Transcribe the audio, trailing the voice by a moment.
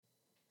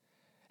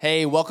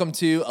Hey, welcome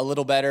to A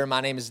Little Better. My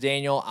name is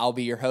Daniel. I'll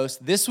be your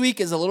host. This week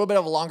is a little bit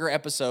of a longer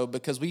episode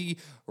because we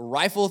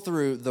rifle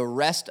through the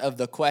rest of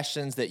the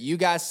questions that you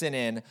guys sent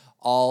in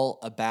all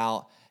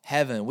about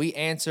heaven. We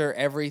answer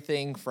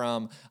everything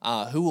from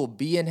who will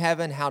be in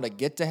heaven, how to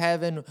get to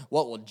heaven,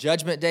 what will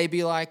Judgment Day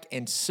be like,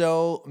 and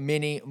so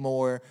many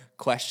more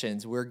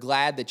questions. We're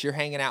glad that you're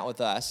hanging out with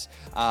us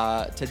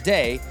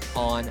today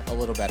on A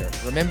Little Better.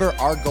 Remember,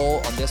 our goal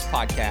on this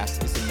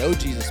podcast is to know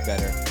Jesus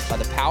better by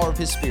the power of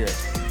His Spirit,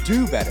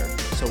 do better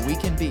so we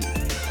can be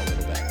a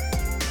little better.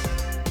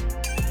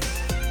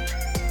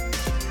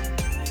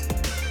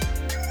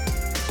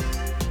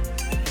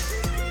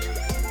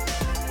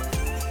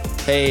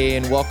 Hey,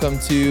 and welcome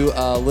to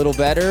A Little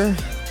Better,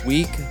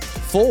 week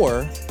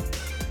 4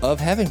 of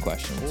Heaven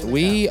Questions.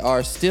 We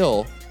are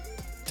still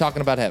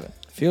talking about heaven.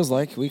 Feels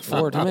like week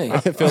 4 to me.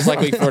 It feels like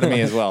week 4 to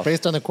me as well.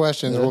 Based on the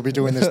questions, we'll be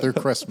doing this through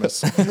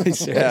Christmas.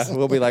 Yeah,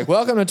 we'll be like,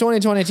 welcome to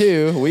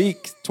 2022,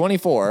 week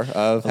 24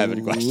 of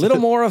Heaven Questions. A little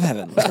more of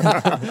heaven.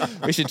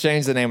 We should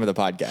change the name of the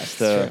podcast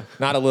to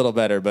not A Little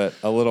Better, but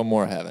A Little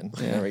More Heaven.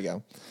 Yeah, there we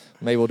go.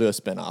 Maybe we'll do a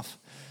spinoff.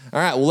 All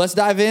right, well, let's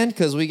dive in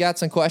because we got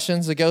some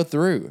questions to go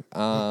through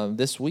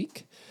this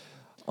week.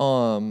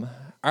 All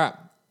right.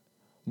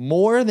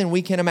 More than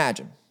we can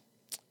imagine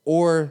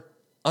or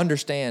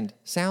understand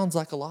sounds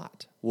like a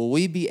lot. Will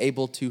we be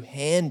able to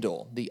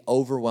handle the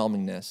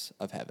overwhelmingness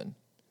of heaven?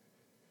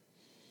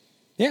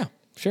 Yeah,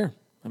 sure.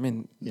 I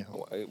mean,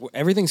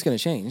 everything's going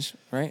to change,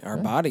 right? Our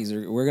bodies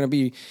are. We're going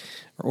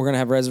to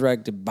have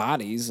resurrected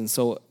bodies, and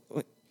so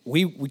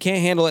we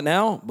can't handle it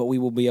now, but we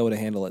will be able to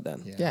handle it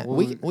then. Yeah, well,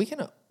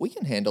 we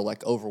can handle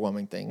like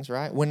overwhelming things,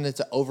 right? When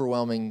it's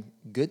overwhelming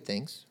good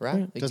things,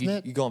 right?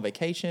 Like you go on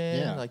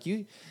vacation, like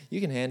you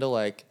can handle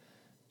like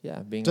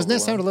being. Doesn't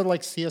that sound a little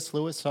like C.S.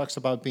 Lewis talks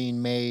about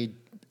being made,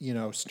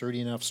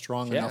 sturdy enough,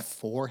 strong enough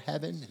for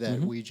heaven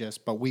that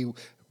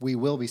we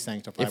will be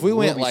sanctified. If we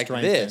went like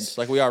this,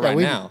 like we are right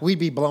now, we'd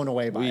be blown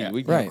away by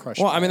it. Right.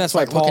 Well, I mean, that's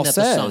why Paul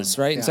says,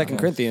 right, in 2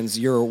 Corinthians,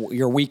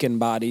 your weakened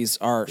bodies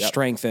are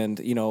strengthened.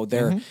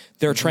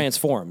 They're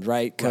transformed,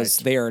 right? Because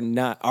they are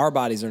not. Our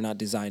bodies are not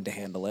designed to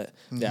handle it,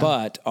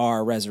 but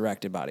our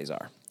resurrected bodies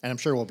are. And I'm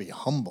sure we'll be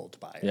humbled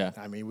by it. Yeah.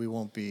 I mean, we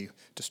won't be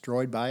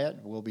destroyed by it.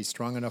 We'll be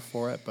strong enough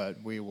for it,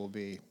 but we will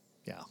be,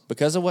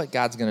 because of what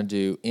God's going to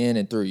do in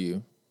and through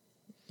you,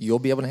 you'll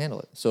be able to handle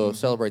it. So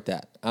celebrate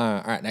that.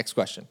 All right, next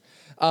question.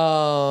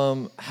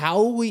 How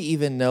will we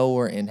even know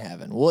we're in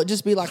heaven? Will it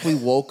just be like we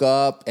woke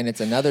up and it's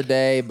another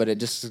day, but it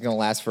just is going to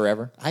last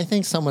forever? I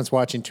think someone's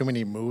watching too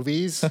many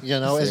movies.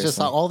 It's just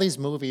all these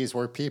movies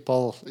where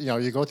people,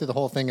 you go through the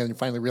whole thing and you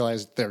finally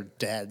realize they're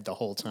dead the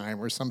whole time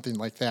or something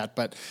like that.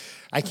 But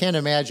I can't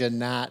imagine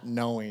not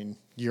knowing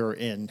you're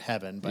in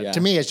heaven. But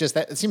to me, it's just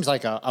that it seems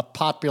like a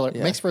popular, it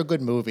makes for a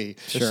good movie.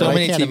 There's so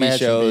many TV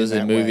shows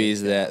and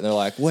movies that they're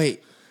like,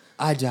 wait,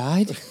 I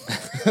died?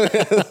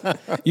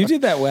 You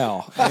did that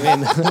well. I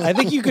mean, I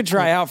think you could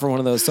try out for one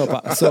of those soap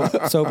operas.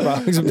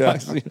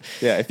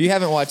 Yeah, if you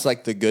haven't watched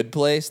like The Good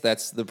Place,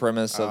 that's the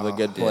premise of The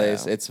Good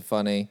Place. It's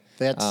funny.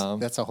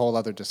 That's a whole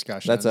other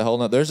discussion. That's a whole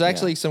nother. There's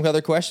actually some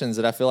other questions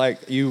that I feel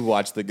like you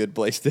watched The Good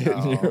Place,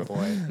 didn't you? Oh,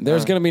 boy.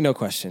 There's going to be no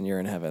question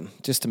you're in heaven,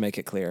 just to make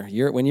it clear.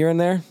 When you're in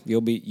there,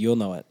 you'll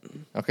know it.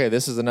 Okay,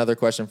 this is another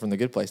question from The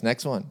Good Place.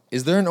 Next one.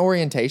 Is there an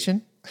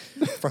orientation?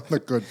 From The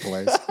Good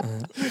Place.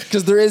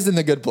 Because there is in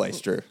The Good Place,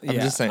 Drew. I'm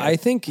just saying. I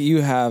think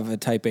you have a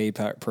type A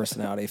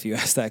personality if you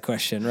ask that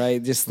question,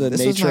 right? Just the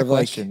this nature was my of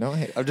question. No,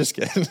 I'm just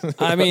kidding.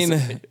 I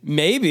mean,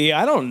 maybe.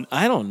 I don't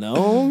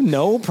know.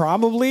 No,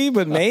 probably,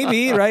 but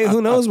maybe, right?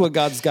 Who knows what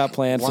God's got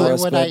planned for us?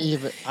 Why would I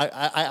even?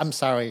 I'm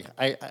sorry.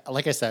 I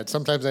like I said,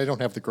 sometimes I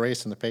don't have the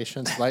grace and the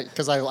patience.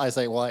 Because I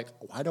say, why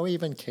do I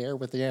even care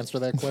what the answer to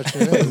that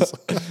question is?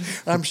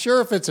 I'm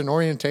sure if it's an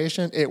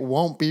orientation, it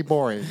won't be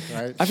boring,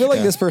 right? I feel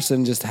like this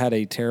person just had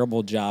a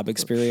terrible job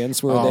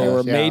experience where they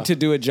were made to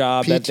do a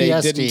job that they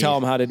didn't tell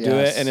them how to do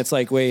it, and it's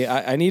like, wait,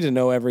 I need to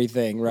know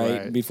everything,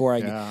 right? Before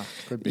I.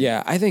 Could be.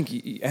 Yeah, I think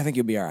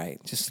you'll be all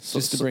right.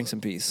 Just to bring some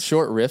peace.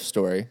 Short riff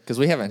story, because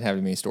we haven't had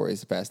many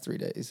stories the past 3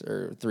 days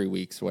or 3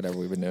 weeks, whatever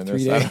we've been doing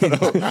this. 3 days. I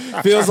don't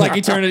know. Feels like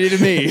eternity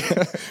to me.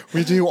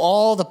 We do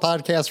all the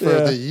podcasts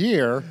for the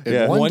year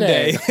in one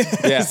day.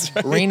 Yeah,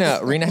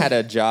 Rena had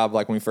a job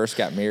like when we first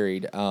got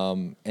married,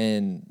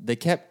 and they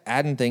kept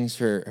adding things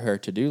to her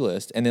to-do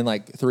list, and then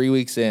like 3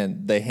 weeks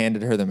in, they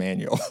handed her the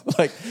manual.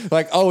 like,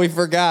 oh, we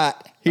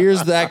forgot.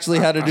 Here's actually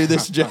how to do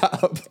this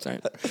job.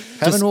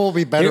 Heaven will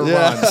be better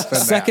runs than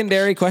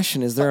Secondary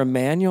question: is there a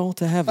manual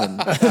to heaven?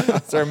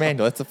 Is there a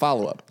manual? That's a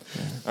follow-up.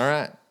 All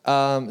right.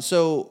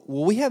 So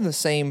will we have the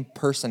same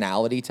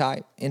personality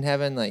type in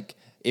heaven? Like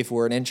if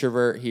we're an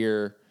introvert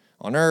here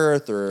on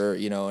earth, or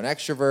an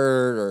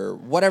extrovert, or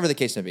whatever the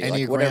case may be.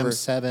 Enneagram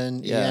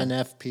 7,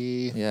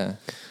 ENFP. Yeah.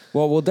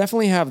 Well, we'll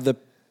definitely have the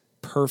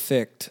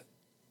perfect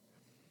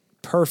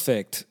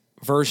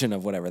version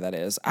of whatever that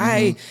is.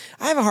 I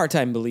have a hard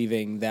time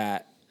believing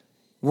that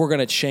we're going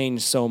to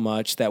change so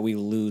much that we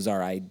lose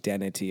our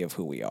identity of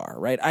who we are,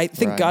 right? I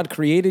think God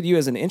created you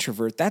as an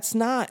introvert. That's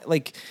not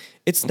like,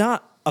 it's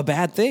not a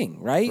bad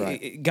thing,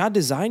 right? God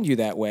designed you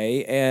that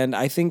way. And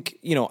I think,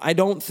 I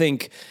don't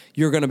think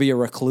you're going to be a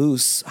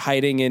recluse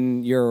hiding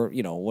in your,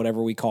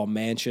 whatever we call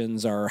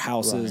mansions or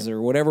houses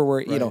or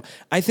whatever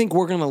I think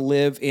we're going to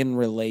live in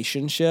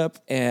relationship.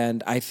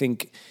 And I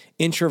think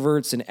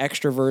introverts and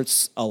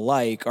extroverts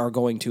alike are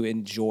going to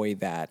enjoy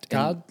that.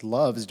 God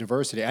loves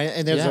diversity.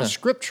 And there's those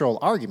scriptural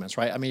arguments,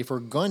 right? I mean, if we're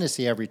going to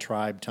see every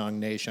tribe, tongue,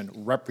 nation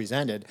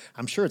represented,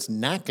 I'm sure it's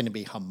not going to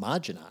be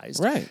homogenized.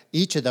 Right.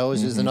 Each of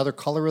those is another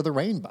color of the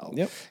rainbow.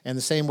 Yep. And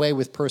the same way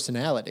with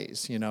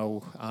personalities,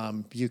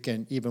 you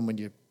can, even when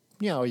you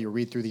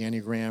read through the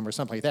Enneagram or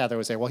something like that, they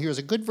would say, well, here's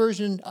a good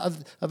version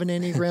of an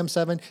Enneagram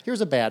 7.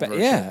 Here's a bad version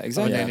of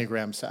an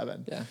Enneagram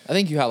 7. Yeah. I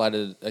think you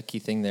highlighted a key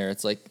thing there.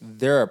 It's like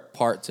there are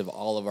parts of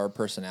all of our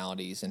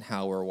personalities and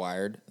how we're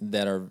wired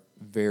that are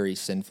very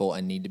sinful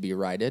and need to be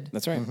righted.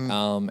 That's right.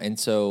 And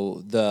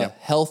so the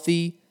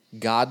healthy,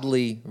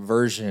 godly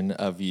version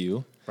of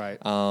you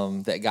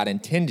that God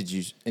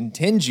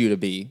intends you to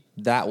be,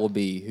 that will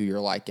be who you're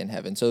like in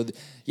heaven. So,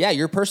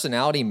 your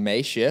personality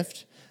may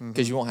shift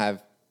because you won't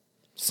have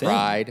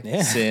pride,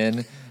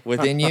 sin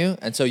within you.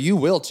 And so you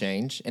will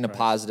change in a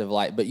positive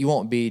light, but you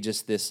won't be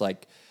just this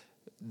like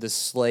the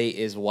slate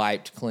is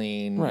wiped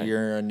clean. Right.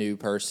 You're a new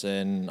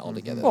person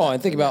altogether. Well,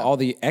 and think about all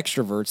the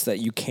extroverts that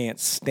you can't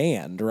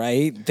stand,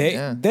 right?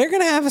 They're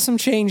going to have some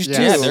change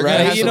too,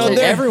 right?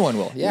 Everyone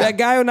will. Yeah. That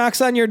guy who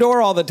knocks on your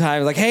door all the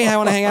time, like, hey, I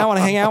want to hang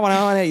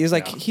out, He's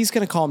like, he's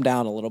going to calm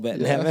down a little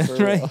bit in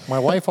heaven, right? My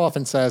wife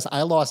often says,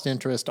 I lost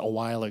interest a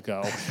while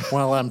ago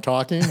while I'm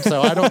talking,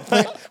 so I don't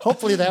think,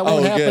 hopefully that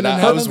won't happen in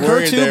heaven. I was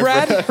worried Her too,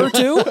 Brad? Her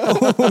too?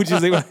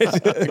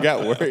 I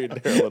got worried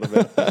there a little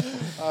bit.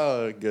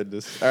 Oh,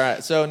 goodness. All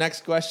right. So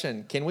next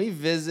question. Can we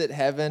visit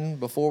heaven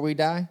before we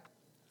die?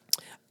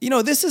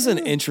 This is an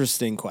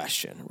interesting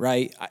question,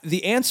 right?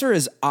 The answer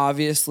is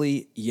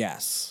obviously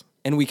yes.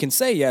 And we can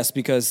say yes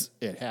because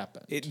it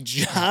happened.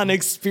 John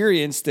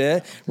experienced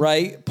it,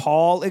 right?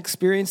 Paul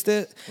experienced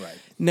it. Right.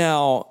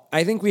 Now,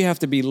 I think we have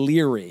to be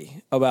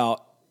leery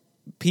about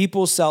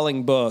people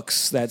selling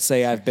books that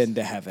say I've been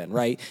to heaven,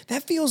 right?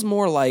 That feels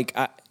more like...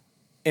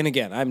 And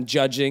again, I'm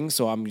judging,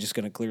 so I'm just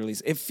going to clearly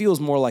say it feels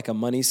more like a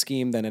money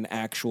scheme than an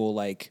actual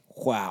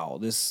wow,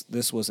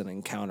 this was an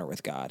encounter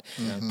with God.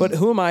 Mm-hmm. But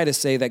who am I to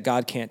say that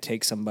God can't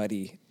take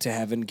somebody to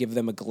heaven, give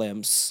them a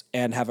glimpse,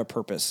 and have a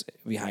purpose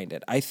behind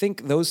it? I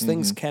think those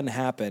things can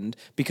happen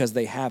because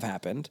they have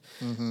happened,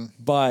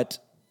 but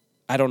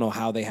I don't know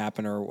how they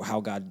happen or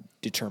how God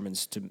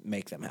determines to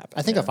make them happen.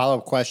 I think a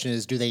follow-up question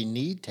is, do they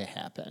need to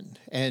happen?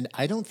 And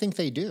I don't think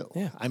they do.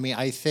 Yeah. I mean,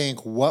 I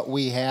think what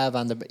we have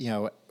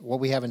what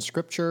we have in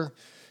Scripture,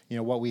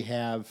 what we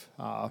have,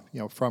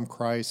 from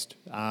Christ,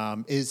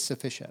 is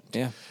sufficient.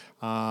 Yeah.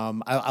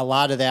 A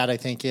lot of that, I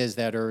think, is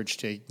that urge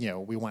to,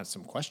 we want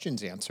some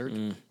questions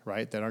answered,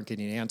 right, that aren't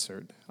getting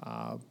answered.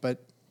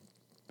 But,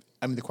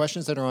 I mean, the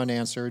questions that are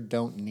unanswered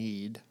don't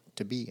need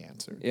to be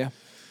answered. Yeah.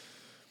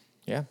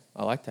 Yeah,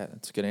 I like that.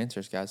 That's good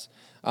answers, guys.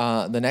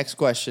 The next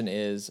question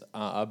is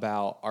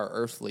about our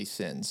earthly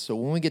sins. So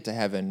when we get to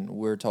heaven,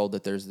 we're told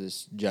that there's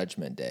this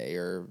judgment day,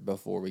 or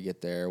before we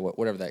get there,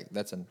 whatever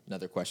that's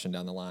another question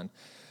down the line.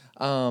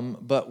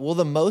 But will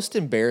the most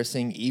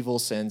embarrassing evil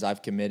sins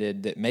I've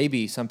committed that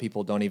maybe some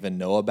people don't even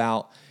know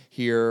about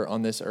here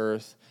on this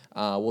earth,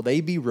 will they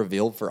be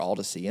revealed for all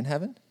to see in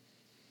heaven?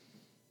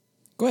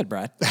 Go ahead,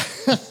 Brad.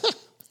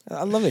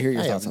 I'd love to hear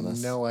your thoughts on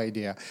this. I have no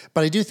idea.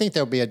 But I do think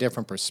there'll be a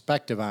different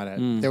perspective on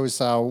it. There was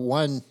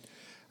one,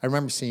 I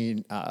remember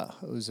seeing,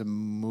 it was a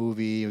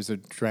movie, it was a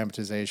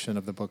dramatization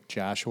of the book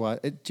Joshua.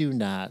 Do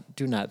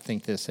not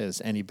think this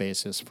has any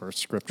basis for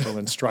scriptural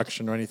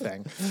instruction or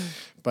anything.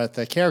 But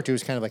the character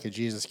was kind of like a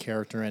Jesus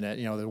character in it.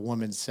 The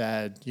woman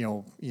said,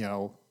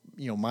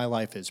 my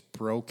life is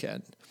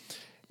broken.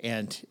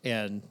 And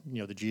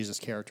the Jesus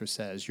character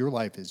says, your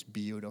life is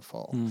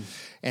beautiful.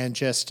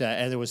 And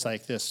and it was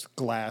like this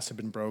glass had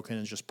been broken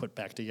and just put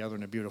back together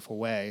in a beautiful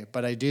way.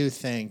 But I do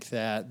think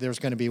that there's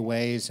going to be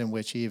ways in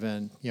which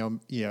even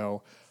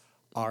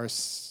our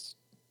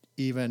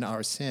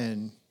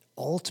sin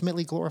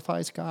ultimately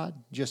glorifies God,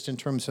 just in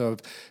terms of,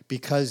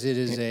 because it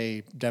is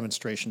a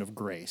demonstration of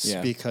grace,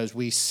 because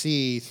we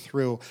see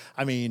through,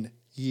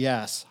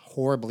 yes,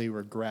 horribly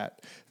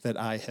regret that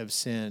I have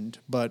sinned,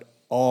 but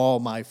all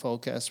my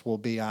focus will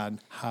be on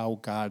how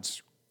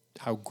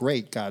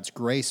great God's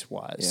grace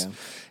was,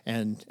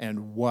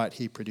 and what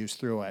He produced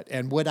through it.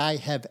 And would I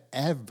have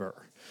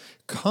ever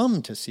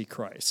come to see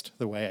Christ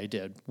the way I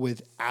did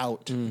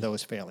without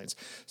those failings?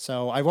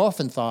 So I've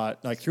often thought,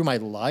 through my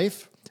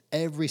life,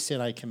 every sin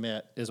I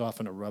commit is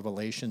often a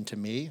revelation to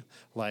me.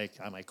 Like,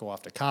 I might go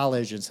off to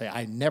college and say,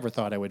 I never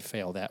thought I would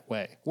fail that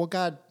way. Well,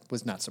 God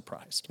was not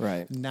surprised.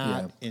 Right.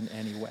 Not in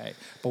any way.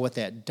 But what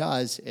that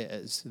does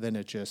is then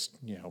it just,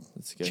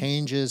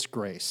 changes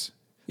grace.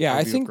 Yeah,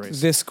 I think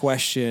this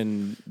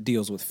question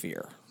deals with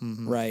fear,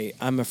 right?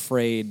 I'm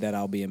afraid that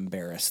I'll be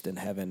embarrassed in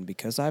heaven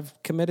because I've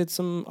committed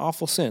some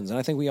awful sins. And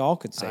I think we all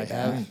could say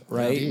that,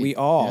 right? Indeed. We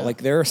all. Yeah.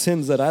 There are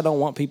sins that I don't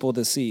want people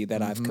to see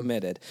that I've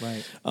committed.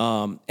 Right.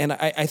 And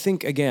I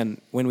think, again,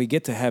 when we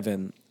get to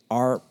heaven,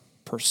 our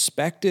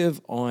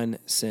perspective on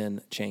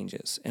sin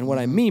changes. And what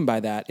I mean by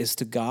that is,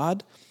 to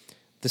God,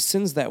 the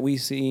sins that we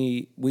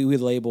see, we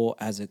would label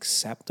as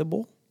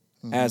acceptable,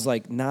 as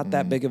like not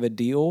that big of a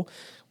deal,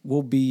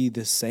 will be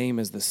the same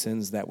as the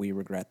sins that we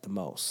regret the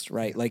most,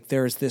 right? Like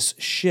there's this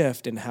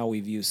shift in how we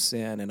view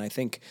sin. And I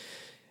think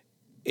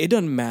it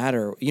doesn't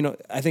matter.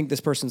 I think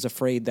this person's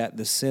afraid that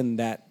the sin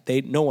that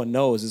no one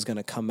knows is going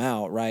to come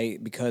out,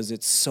 right? Because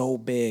it's so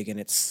big and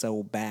it's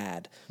so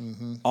bad.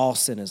 All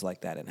sin is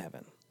like that in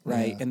heaven.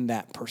 Right. And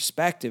that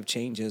perspective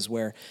changes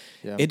where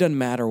it doesn't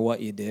matter what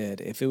you did.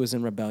 If it was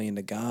in rebellion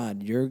to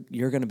God, you're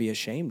going to be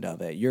ashamed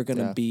of it. You're going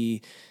to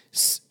be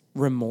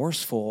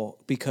remorseful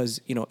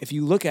because, if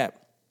you look at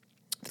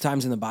the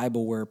times in the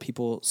Bible where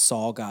people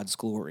saw God's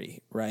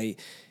glory, right?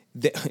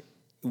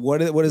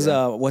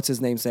 What's his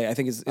name say? I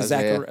think it's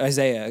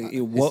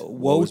Isaiah.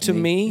 Woe to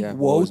me,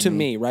 woe to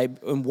me, right?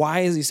 And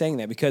why is he saying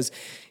that? Because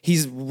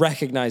he's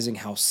recognizing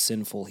how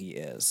sinful he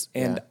is.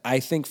 And I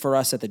think for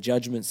us at the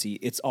judgment seat,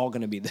 it's all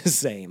going to be the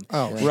same,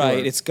 right?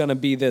 Sure. It's going to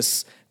be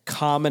this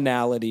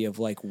commonality of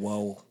like,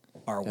 woe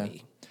are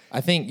we?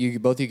 I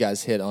think both you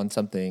guys hit on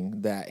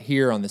something that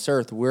here on this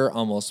earth, we're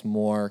almost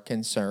more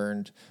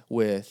concerned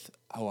with,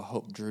 I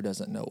hope Drew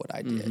doesn't know what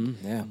I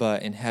did.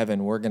 But in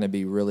heaven, we're going to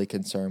be really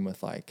concerned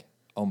with like,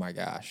 oh my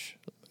gosh,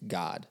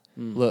 God,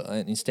 look,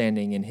 and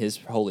standing in his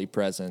holy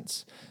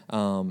presence.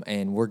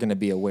 And we're going to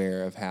be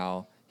aware of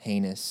how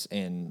heinous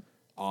and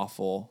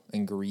awful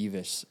and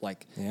grievous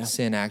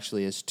sin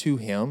actually is to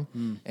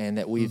him, and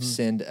that we've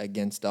sinned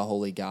against a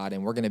holy God,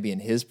 and we're going to be in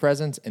his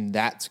presence, and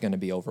that's going to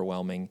be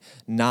overwhelming,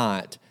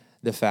 not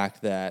the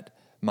fact that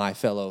my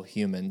fellow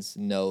humans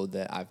know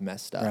that I've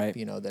messed up, right.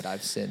 That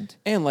I've sinned.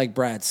 And like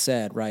Brad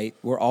said, right,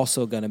 we're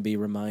also going to be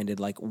reminded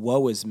like,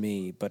 woe is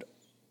me, but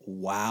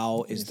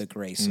wow is the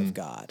grace of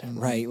God,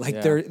 right?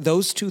 Like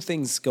those two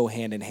things go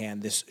hand in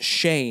hand, this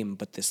shame,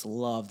 but this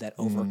love that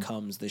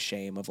overcomes the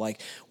shame of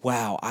like,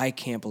 wow, I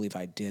can't believe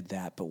I did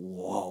that, but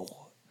whoa,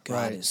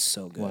 God is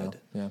so good. Wow.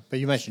 Yeah. But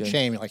you mentioned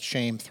shame, like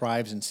shame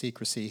thrives in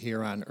secrecy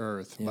here on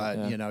earth.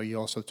 But, you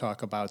also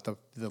talk about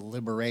the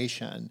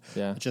liberation,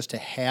 just to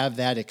have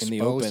that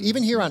exposed,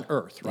 even here on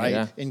earth,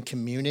 right? In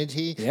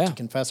community, to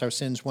confess our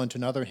sins one to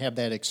another, have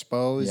that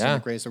exposed,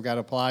 and the grace of God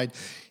applied,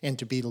 and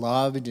to be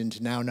loved, and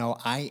to now know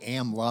I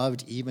am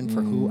loved even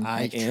for who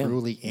I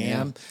truly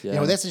am.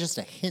 That's just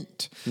a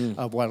hint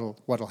of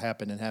what'll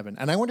happen in heaven.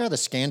 And I wonder how the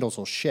scandals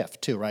will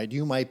shift too, right?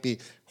 You might be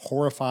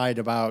horrified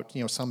about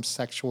some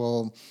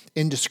sexual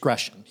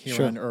indiscretion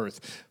here on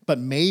earth, but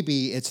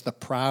maybe it's the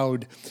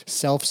proud,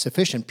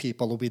 self-sufficient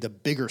people will be the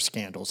bigger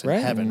scandals in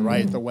heaven,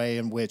 right? The way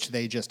in which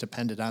they just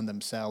depended on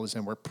themselves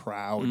and were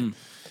proud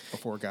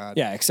before God.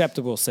 Yeah,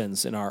 acceptable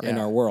sins in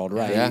our world,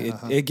 right?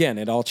 Yeah. Again,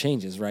 it all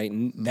changes, right?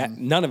 That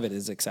none of it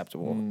is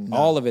acceptable.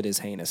 All of it is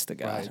heinous to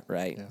God,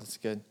 right? Yeah. That's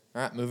good.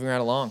 All right, moving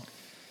right along.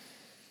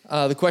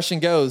 The question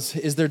goes,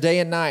 is there day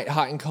and night,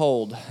 hot and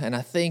cold? And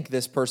I think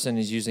this person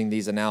is using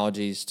these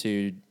analogies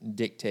to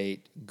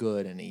dictate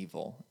good and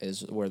evil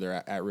is where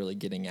they're at really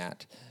getting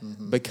at.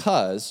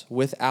 Because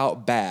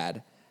without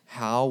bad,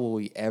 how will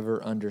we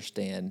ever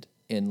understand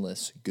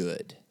endless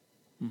good?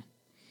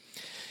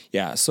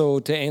 Yeah, so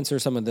to answer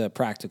some of the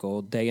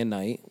practical day and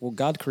night, well,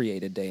 God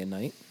created day and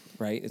night,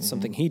 right? It's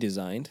something he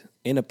designed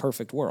in a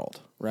perfect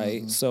world,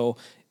 right? So,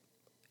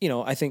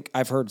 I think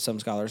I've heard some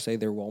scholars say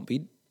there won't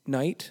be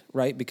night,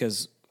 right?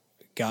 Because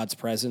God's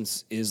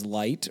presence is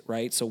light,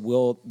 right? So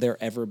will there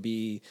ever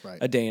be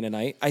a day and a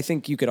night? I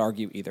think you could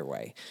argue either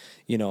way.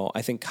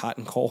 I think hot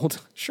and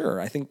cold, sure.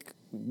 I think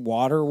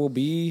water will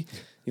be,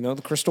 the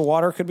crystal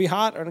water could be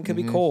hot or it could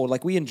be cold.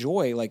 Like we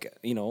enjoy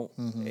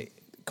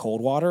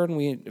cold water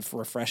and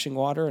refreshing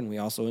water, and we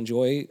also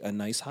enjoy a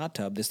nice hot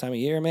tub. This time of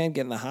year, man,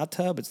 getting the hot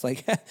tub, it's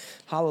like,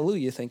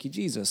 hallelujah, thank you,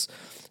 Jesus.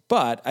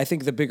 But I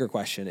think the bigger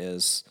question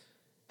is,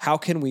 how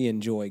can we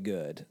enjoy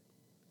good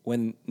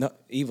when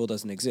evil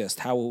doesn't exist?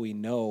 How will we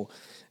know,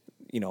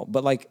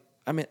 but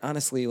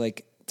honestly,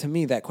 to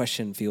me, that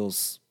question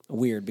feels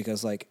weird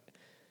because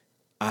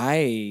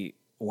why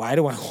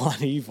do I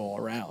want evil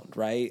around,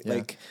 right?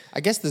 Yeah.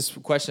 I guess this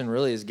question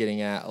really is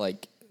getting at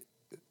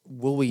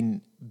will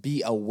we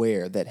be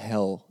aware that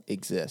hell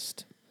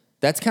exists?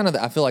 That's kind of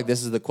I feel like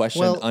this is the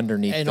question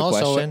underneath the question.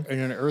 And also in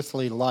an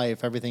earthly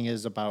life, everything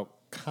is about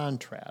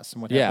contrast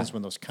and what happens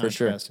when those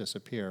contrasts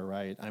disappear,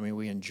 right? I mean,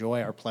 we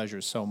enjoy our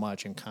pleasures so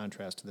much in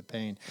contrast to the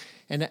pain.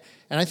 And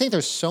I think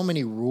there's so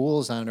many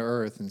rules on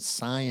earth and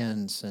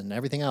science and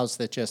everything else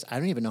that just, I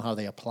don't even know how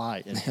they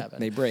apply in heaven.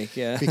 They break,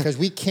 Because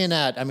we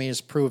cannot,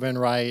 it's proven,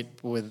 right,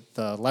 with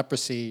the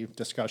leprosy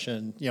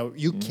discussion,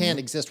 you can't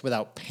exist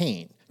without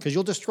pain. Because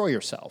you'll destroy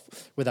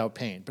yourself without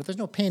pain. But if there's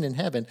no pain in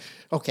heaven,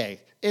 okay,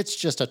 it's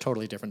just a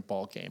totally different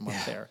ball game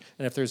up there.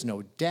 And if there's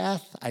no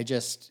death, I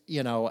just,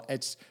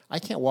 I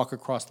can't walk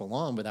across the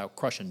lawn without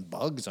crushing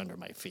bugs under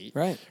my feet.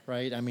 Right.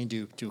 Right?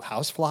 Do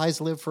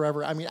houseflies live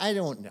forever? I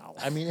don't know.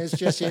 It's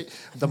just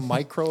the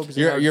microbes.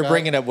 You're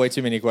bringing up way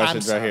too many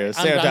questions right here.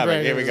 Stay on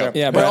topic. Here we go.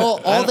 Yeah, but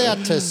all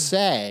that to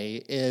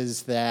say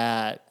is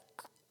that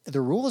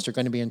the rules are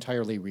going to be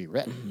entirely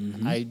rewritten.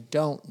 Mm-hmm. I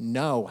don't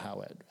know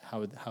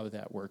how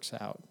that works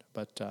out,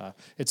 but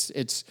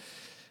it's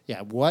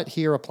what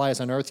here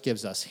applies on earth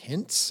gives us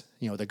hints.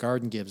 The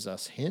garden gives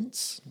us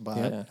hints,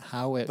 but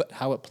how it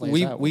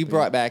plays out. We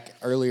brought back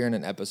earlier in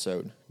an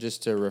episode,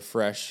 just to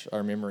refresh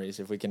our memories,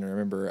 if we can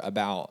remember,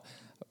 about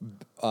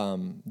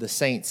the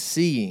saints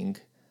seeing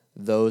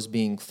those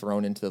being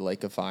thrown into the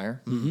lake of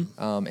fire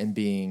and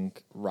being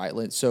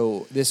rightly.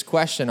 So this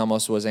question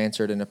almost was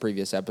answered in a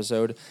previous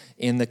episode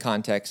in the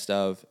context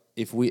of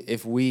if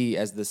we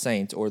as the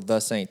saints or the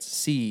saints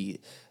see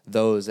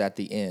those at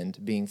the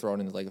end being thrown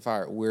into the lake of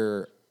fire,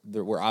 we're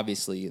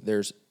obviously,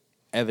 there's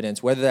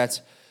evidence, whether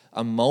that's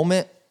a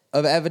moment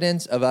of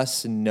evidence of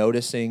us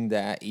noticing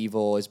that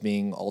evil is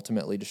being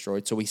ultimately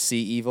destroyed. So we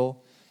see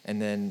evil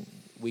and then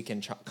we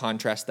can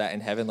contrast that in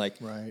heaven,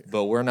 right.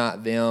 But we're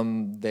not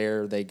them,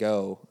 there they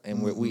go.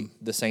 And we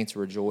the saints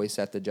rejoice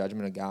at the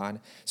judgment of God.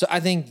 So I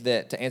think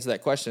that to answer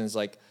that question is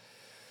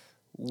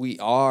we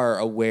are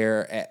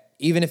aware,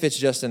 even if it's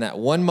just in that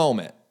one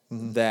moment,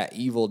 that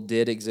evil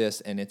did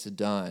exist and it's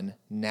done.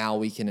 Now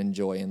we can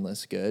enjoy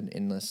endless good,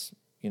 endless,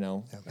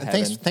 And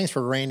thanks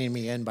for reining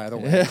me in, by the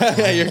way.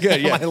 Yeah, you're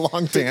good. Yeah. My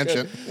long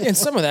tangent. And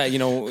some of that,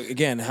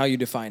 again, how you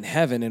define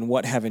heaven and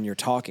what heaven you're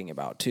talking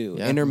about too.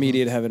 Yeah.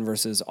 Intermediate heaven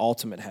versus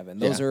ultimate heaven.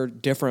 Those are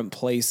different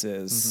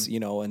places,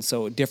 and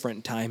so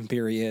different time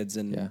periods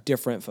and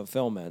different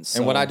fulfillments.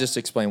 And what I just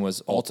explained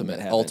was ultimate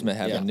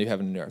heaven, new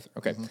heaven and new earth.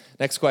 Okay.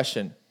 Next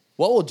question.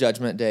 What will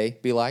Judgment Day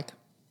be like?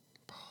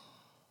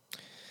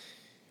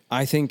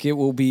 I think it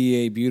will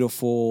be a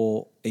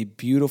beautiful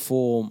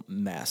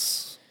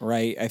mess,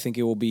 right? I think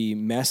it will be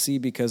messy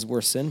because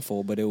we're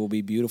sinful, but it will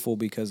be beautiful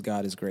because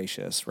God is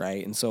gracious,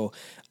 right? And so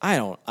I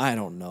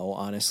don't know,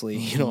 honestly,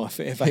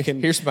 if I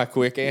can. Here's my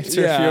quick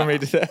answer if you want me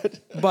to do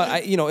that.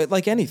 But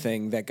like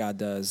anything that God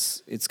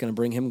does, it's going to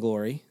bring him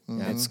glory.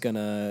 It's going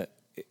to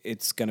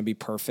be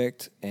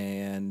perfect,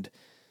 and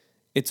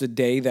it's a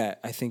day that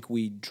I think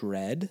we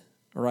dread,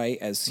 right,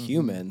 as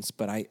humans,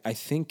 but I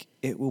think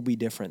it will be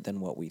different than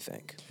what we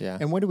think. Yeah.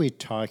 And what are we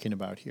talking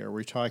about here?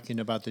 We're talking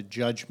about the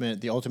judgment,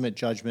 the ultimate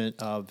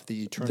judgment of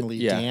the eternally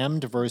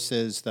damned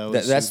versus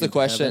those. That's the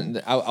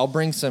question. I'll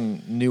bring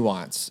some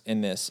nuance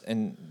in this.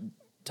 And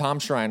Tom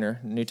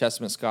Schreiner, New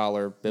Testament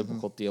scholar,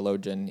 biblical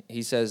theologian,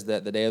 he says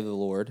that the day of the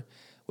Lord,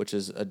 which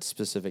is a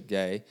specific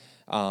day,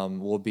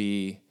 will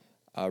be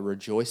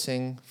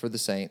rejoicing for the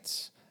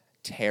saints,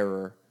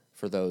 terror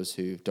for those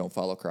who don't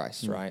follow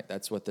Christ, right?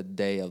 That's what the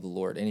day of the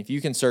Lord. And if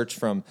you can search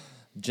from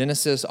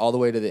Genesis all the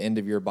way to the end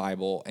of your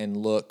Bible and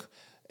look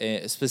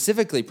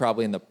specifically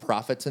probably in the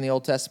prophets in the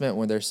Old Testament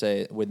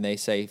when they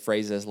say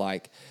phrases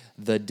like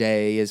the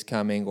day is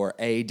coming or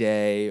a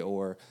day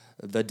or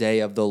the day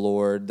of the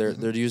Lord,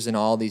 they're using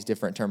all these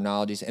different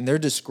terminologies and they're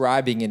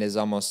describing it as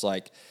almost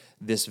like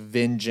this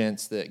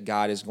vengeance that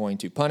God is going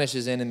to punish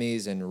his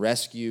enemies and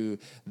rescue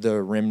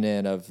the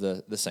remnant of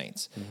the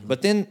saints.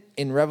 But then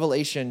in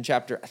Revelation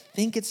chapter, I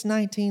think it's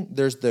 19,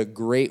 there's the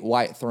great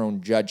white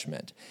throne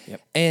judgment.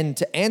 Yep. And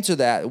to answer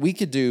that, we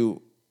could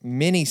do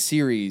mini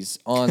series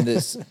on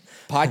this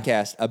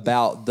podcast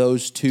about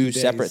those two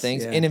separate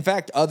things. Yeah. And in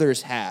fact,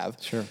 others have.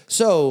 Sure.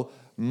 So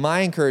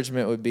my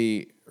encouragement would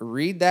be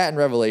read that in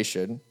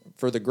Revelation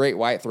for the great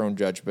white throne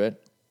judgment,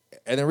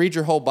 and then read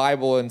your whole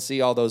Bible and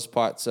see all those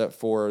spots up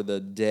for the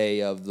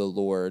day of the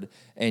Lord,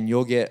 and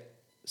you'll get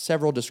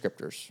several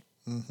descriptors.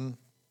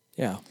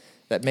 Yeah.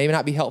 That may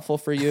not be helpful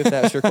for you if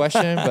that's your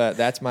question, but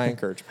that's my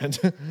encouragement.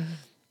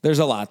 There's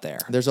a lot there.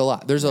 There's a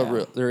lot.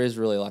 There is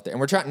really a lot there.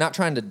 And we're not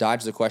trying to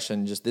dodge the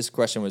question. Just this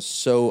question was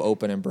so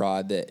open and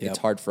broad that it's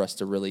hard for us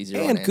to really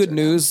zero in. And good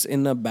news,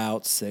 in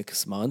about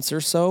 6 months or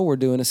so, we're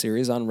doing a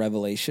series on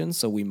Revelation,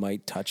 so we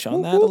might touch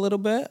on that a little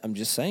bit. I'm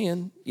just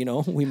saying,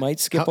 we might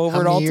skip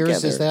over it how altogether. many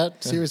years is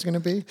that series going to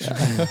be?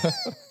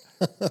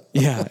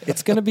 Yeah,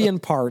 it's going to be in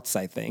parts,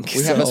 I think.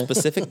 We have a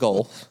specific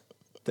goal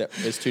that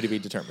is to be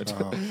determined.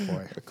 Oh,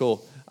 boy.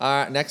 Cool.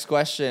 All right, next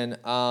question.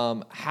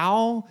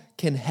 How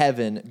can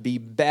heaven be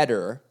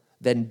better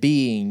than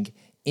being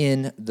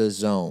in the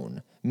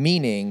zone?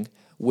 Meaning,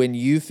 when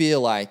you feel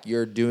like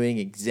you're doing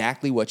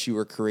exactly what you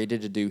were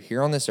created to do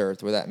here on this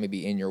earth, whether that may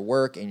be in your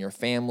work, in your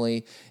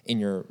family, in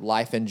your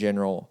life in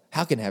general,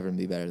 how can heaven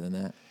be better than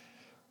that?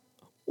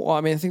 Well,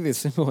 I think the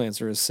simple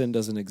answer is sin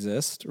doesn't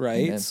exist,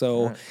 right? Amen.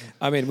 So,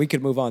 we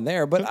could move on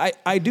there. But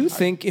I do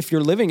think if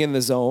you're living in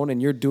the zone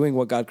and you're doing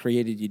what God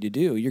created you to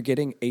do, you're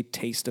getting a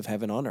taste of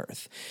heaven on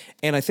earth.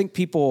 And I think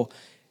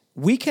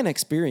we can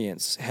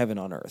experience heaven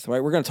on earth,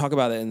 right? We're going to talk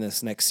about it in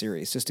this next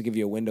series, just to give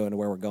you a window into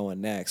where we're going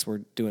next.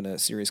 We're doing a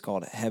series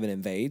called Heaven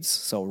Invades.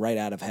 So right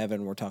out of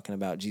heaven, we're talking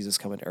about Jesus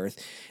coming to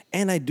earth.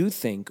 And I do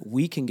think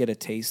we can get a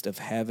taste of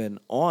heaven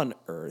on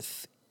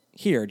earth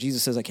here.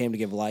 Jesus says, I came to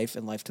give life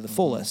and life to the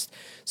fullest.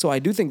 So I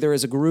do think there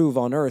is a groove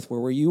on earth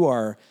where you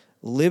are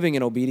living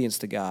in obedience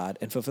to God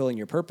and fulfilling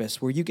your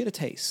purpose, where you get a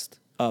taste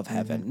of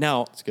heaven.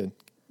 Now, That's good.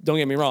 Don't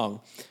get me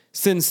wrong.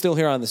 Sin's still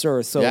here on this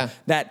earth, so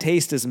that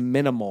taste is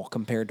minimal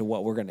compared to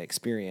what we're going to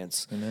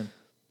experience. Amen.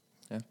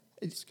 Yeah,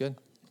 it's good.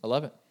 I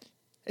love it.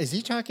 Is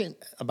he talking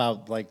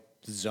about like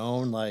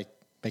zone, like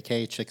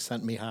McKaychick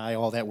sent me high,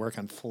 all that work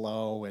on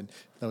flow and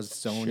those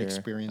zone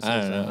experiences.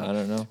 I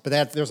don't know.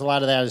 But there's a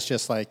lot of that is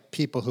just like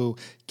people who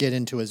get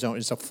into a zone.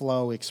 It's a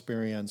flow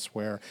experience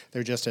where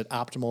they're just at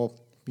optimal,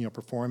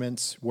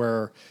 performance,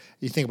 where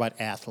you think about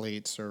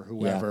athletes or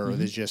whoever,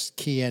 they just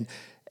key in,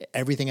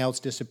 everything else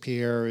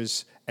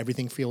disappears,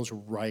 everything feels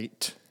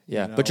right.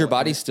 Yeah, but your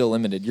body's still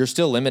limited. You're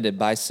still limited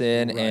by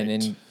sin,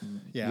 and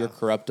you're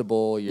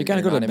corruptible. You're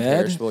gotta go to bed.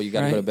 Imperishable. You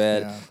got to go to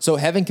bed. Yeah. So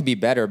heaven can be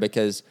better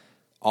because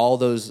all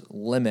those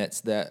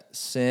limits that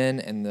sin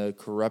and the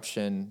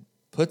corruption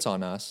puts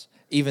on us,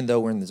 even though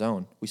we're in the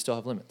zone, we still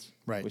have limits.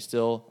 Right. We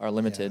still are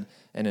limited.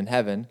 And in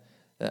heaven,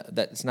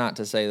 that's not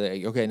to say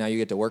that, okay, now you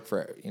get to work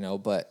for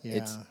it, but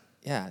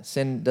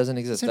sin doesn't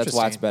exist. That's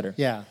why it's better.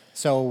 Yeah.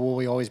 So will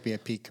we always be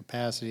at peak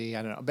capacity?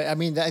 I don't know. But I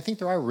mean, I think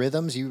there are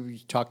rhythms. You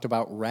talked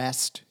about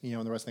rest,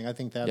 and the rest thing. I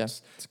think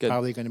that's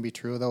probably going to be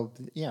true, though.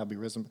 Yeah, it'll be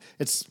rhythm.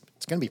 It's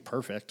going to be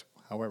perfect,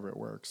 however it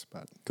works.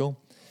 But cool.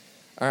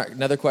 All right,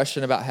 another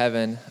question about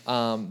heaven.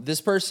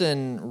 This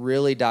person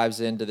really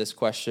dives into this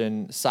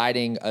question,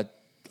 citing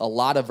a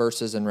lot of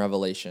verses in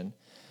Revelation.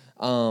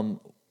 And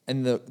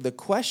the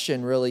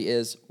question really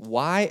is,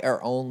 why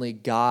are only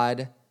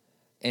God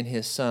and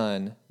his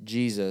son,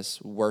 Jesus,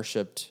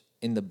 worshipped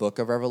in the book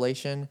of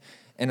Revelation?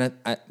 And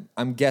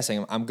I'm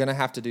guessing, I'm going to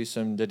have to do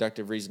some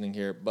deductive reasoning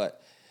here,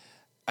 but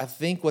I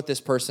think what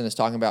this person is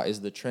talking about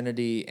is the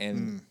Trinity,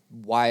 and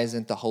why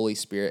isn't the Holy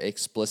Spirit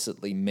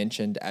explicitly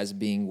mentioned as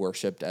being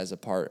worshipped as a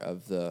part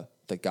of the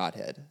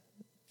Godhead,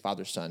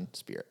 Father, Son,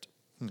 Spirit?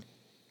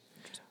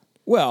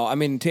 Well, I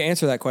mean, to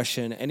answer that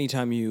question,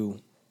 anytime you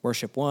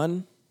worship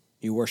one,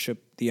 you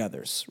worship the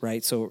others,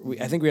 right? So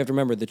I think we have to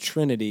remember the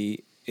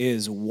Trinity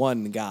is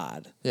one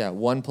God. Yeah,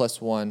 1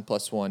 + 1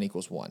 + 1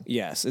 = 1.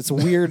 Yes, it's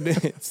weird.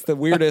 It's the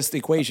weirdest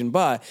equation.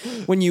 But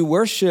when you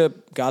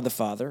worship God the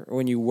Father, or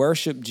when you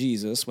worship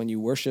Jesus, when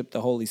you worship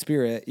the Holy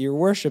Spirit, you're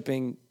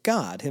worshiping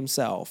God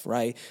himself,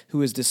 right?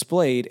 Who is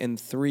displayed in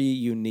three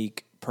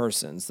unique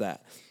persons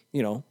that,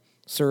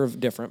 serve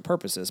different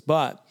purposes.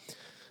 But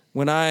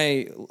when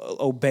I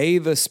obey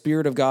the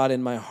Spirit of God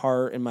in my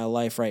heart, in my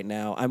life right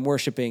now, I'm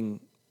worshiping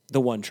the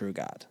one true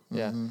God.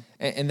 Yeah. Mm-hmm.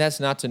 And that's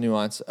not to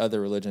nuance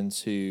other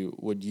religions who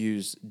would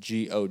use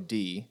God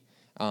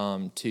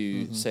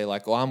to say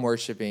like, well, I'm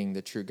worshiping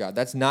the true God.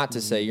 That's not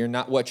to say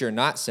what you're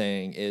not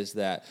saying is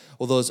that,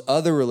 well, those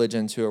other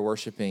religions who are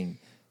worshiping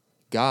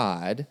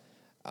God,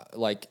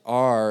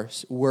 are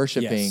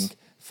worshiping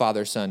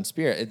Father, Son,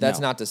 Spirit. That's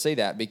not to say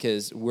that,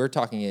 because we're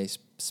talking a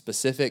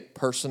specific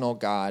personal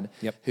God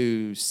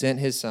who sent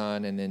his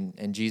son,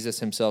 and Jesus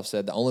himself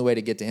said the only way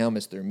to get to him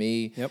is through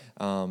me.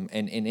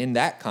 And in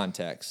that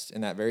context,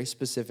 in that very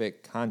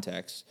specific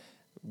context,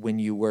 when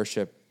you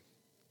worship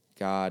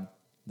God,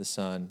 the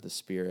Son, the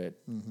Spirit,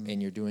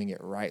 and you're doing it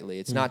rightly,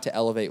 it's not to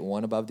elevate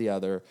one above the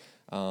other.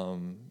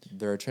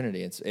 They're a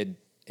Trinity.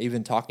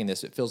 Even talking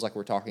this, it feels like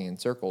we're talking in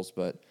circles,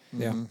 but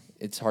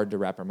it's hard to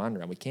wrap our mind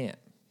around. We can't.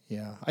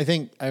 Yeah, I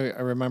think I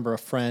remember a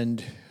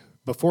friend,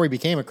 before he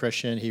became a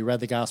Christian, he read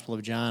the Gospel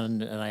of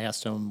John, and I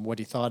asked him what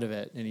he thought of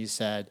it, and he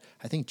said,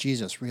 I think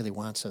Jesus really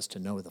wants us to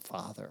know the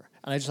Father.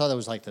 And I just thought that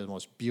was like the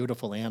most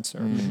beautiful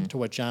answer to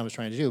what John was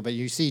trying to do. But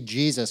you see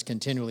Jesus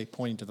continually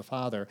pointing to the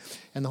Father,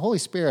 and the Holy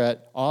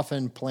Spirit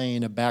often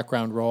playing a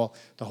background role.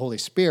 The Holy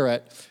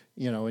Spirit,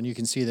 and you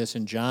can see this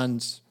in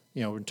John's,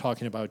 when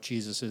talking about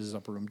Jesus'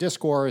 upper room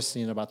discourse,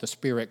 about the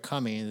Spirit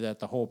coming, that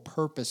the whole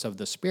purpose of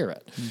the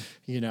Spirit,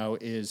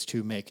 is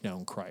to make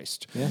known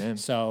Christ. Yeah.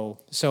 So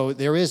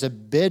there is a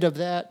bit of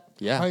that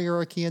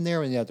hierarchy in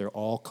there, and they're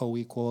all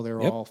co-equal,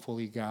 they're all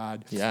fully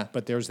God. Yeah.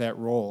 But there's that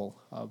role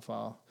of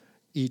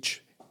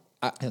each.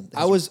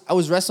 I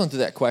was wrestling through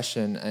that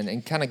question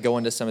and kind of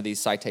going to some of these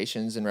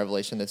citations in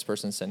Revelation that this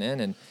person sent in,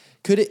 and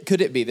could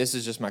it be, this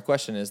is just my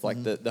question, is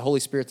like the Holy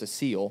Spirit's a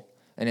seal,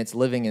 and it's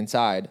living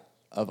inside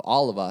of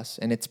all of us,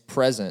 and it's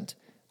present,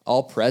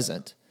 all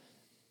present.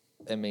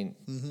 I mean,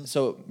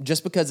 so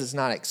just because it's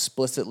not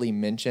explicitly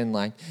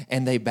mentioned,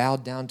 and they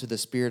bowed down to the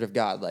Spirit of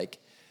God,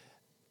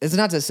 it's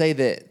not to say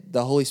that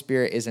the Holy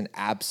Spirit isn't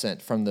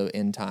absent from the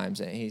end times,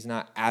 and he's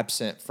not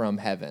absent from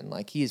heaven.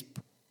 He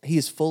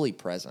is fully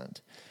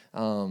present.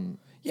 And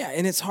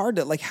it's hard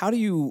to, how do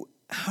you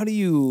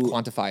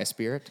quantify a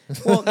spirit?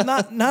 Well,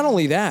 not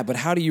only that, but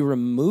how do you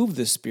remove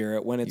the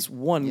Spirit when it's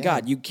one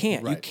God? You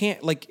can't. Right. You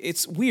can't.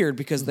 It's weird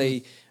because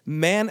they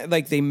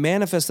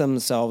manifest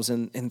themselves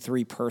in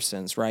three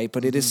persons, right?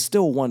 But it is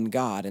still one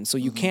God, and so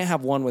you can't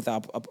have one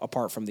without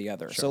apart from the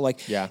other. Sure.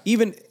 So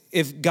even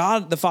if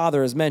God the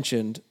Father is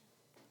mentioned,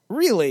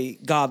 really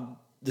God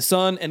the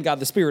Son and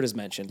God the Spirit is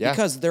mentioned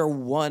because they're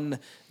one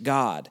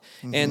God,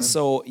 and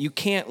so you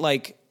can't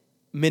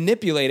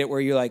manipulate it where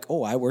you're like,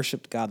 oh, I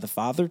worshiped God the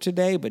Father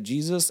today, but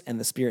Jesus and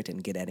the Spirit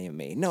didn't get any of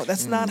me. No,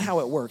 that's not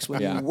how it works.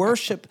 When you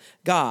worship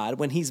God,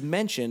 when he's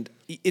mentioned,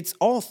 it's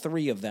all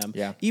three of them,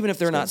 even if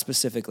they're not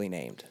specifically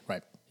named.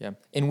 Right. Yeah.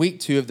 In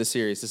week 2 of the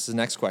series, this is the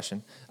next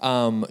question.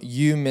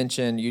 You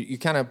mentioned, you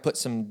kind of put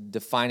some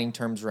defining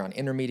terms around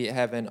intermediate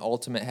heaven,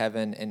 ultimate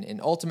heaven. And in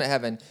ultimate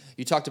heaven,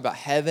 you talked about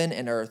heaven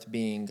and earth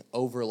being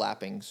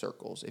overlapping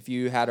circles. If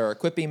you had our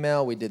equip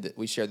email,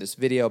 we shared this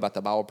video about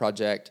the Bible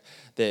Project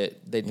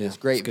that they did this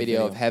great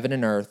video of heaven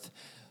and earth.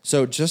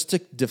 So just to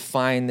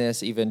define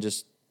this, even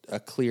just a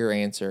clear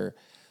answer.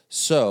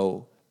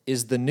 So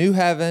is the new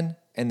heaven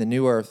and the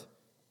new earth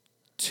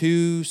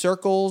 2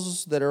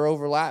 circles that are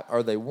overlap?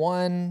 Are they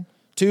 1,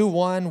 2,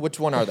 1?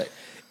 Which one are they?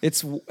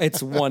 It's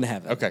one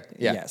heaven. Okay,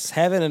 yeah. Yes,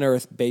 heaven and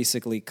earth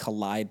basically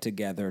collide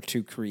together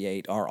to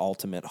create our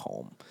ultimate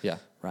home. Yeah.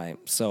 Right.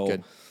 So,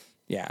 Good.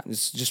 yeah,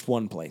 it's just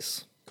one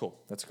place. Cool.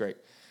 That's great.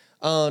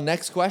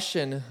 Next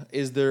question.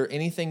 Is there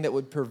anything that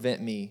would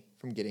prevent me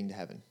from getting to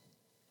heaven?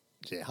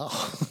 Yeah.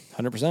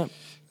 100%.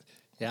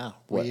 Yeah.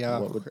 What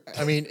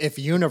I mean, if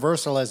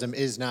universalism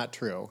is not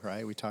true,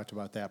 right? We talked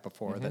about that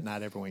before, that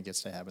not everyone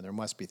gets to heaven. There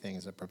must be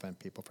things that prevent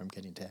people from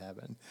getting to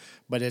heaven.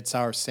 But it's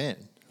our sin,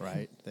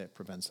 right, that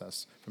prevents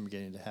us from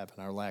getting to heaven,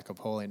 our lack of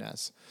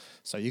holiness.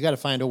 So you got to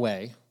find a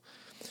way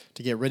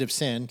to get rid of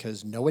sin,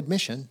 because no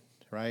admission,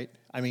 right?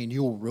 I mean,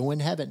 you will ruin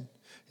heaven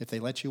if they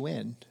let you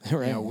in,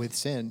 Right. with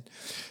sin.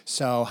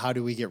 So how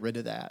do we get rid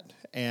of that?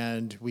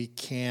 And we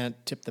can't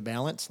tip the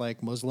balance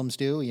like Muslims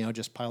do,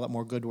 just pile up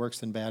more good works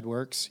than bad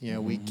works.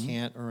 We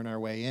can't earn our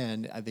way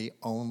in. The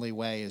only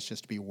way is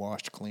just to be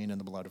washed clean in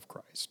the blood of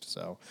Christ.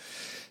 So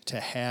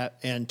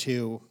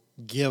to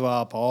give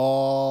up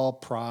all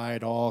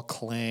pride, all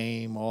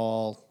claim,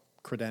 all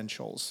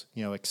credentials,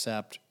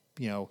 except,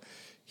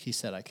 he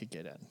said I could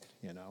get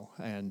in,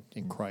 and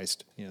in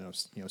Christ,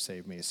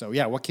 save me. So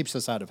yeah, what keeps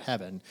us out of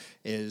heaven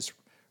is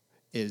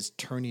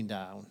turning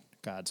down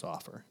God's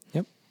offer.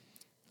 Yep.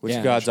 Which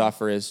Yeah, God's sure.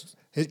 offer is?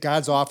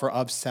 God's offer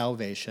of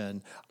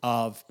salvation,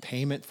 of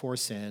payment for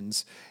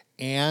sins,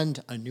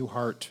 and a new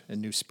heart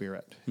and new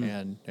spirit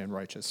and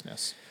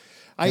righteousness.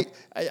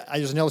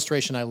 There's an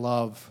illustration I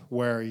love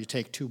where you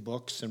take 2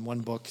 books, and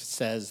one book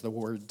says the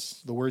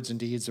words and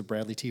deeds of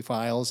Bradley T.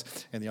 Files,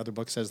 and the other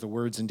book says the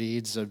words and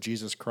deeds of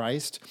Jesus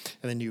Christ.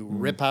 And then you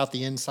rip out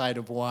the inside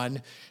of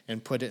one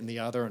and put it in the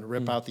other, and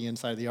rip out the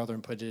inside of the other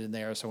and put it in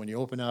there. So when you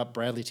open up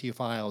Bradley T.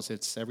 Files,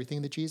 it's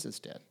everything that Jesus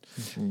did.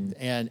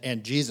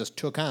 And Jesus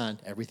took on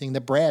everything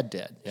that Brad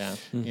did,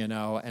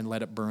 and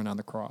let it burn on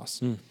the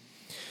cross.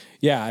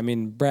 Yeah, I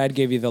mean, Brad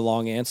gave you the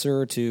long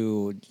answer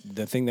to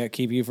the thing that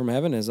keep you from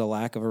heaven is a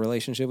lack of a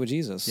relationship with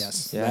Jesus.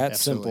 Yes. Yeah, that's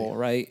simple,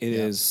 right? It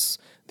is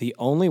the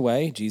only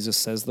way. Jesus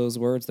says those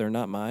words, they're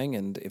not mine.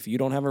 And if you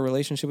don't have a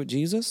relationship with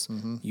Jesus,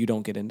 you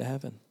don't get into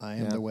heaven. I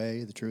am the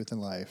way, the truth,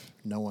 and life.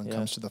 No one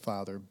comes to the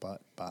Father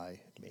but by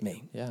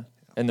me. Yeah.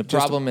 And the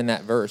problem in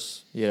that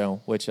verse,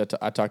 which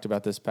I talked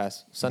about this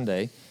past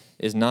Sunday,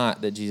 is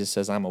not that Jesus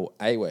says I'm a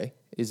way.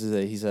 He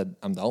said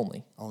I'm the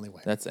only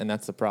way. That's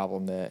the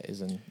problem that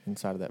is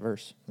inside of that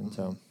verse. And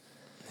so,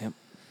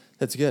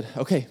 that's good.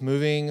 Okay,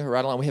 moving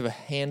right along. We have a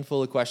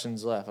handful of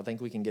questions left. I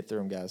think we can get through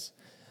them, guys.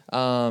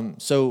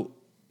 So,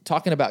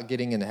 talking about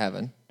getting into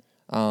heaven,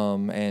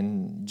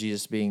 and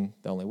Jesus being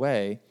the only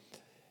way,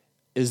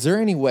 is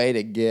there any way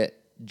to get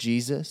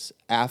Jesus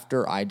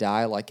after I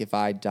die? Like if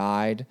I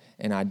died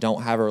and I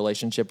don't have a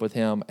relationship with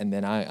him, and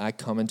then I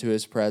come into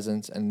his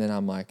presence, and then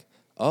I'm like,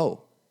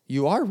 oh,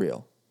 you are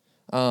real.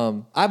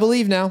 I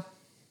believe now.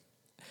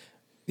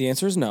 The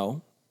answer is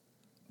no,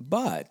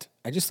 but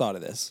I just thought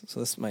of this,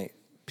 so this might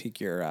pique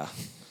your,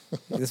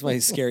 this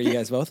might scare you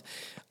guys both.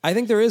 I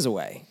think there is a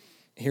way.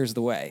 Here's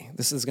the way.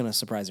 This is going to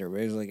surprise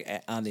everybody. It's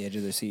like on the edge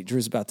of their seat.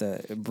 Drew's about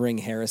to bring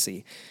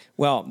heresy.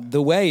 Well,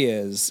 the way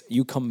is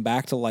you come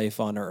back to life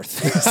on earth.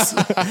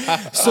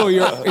 So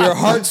your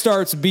heart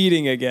starts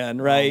beating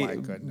again, right? Oh my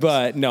goodness.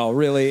 But no,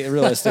 really,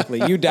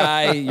 realistically, you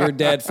die, you're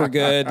dead for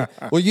good.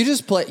 Well, you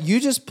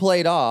just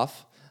played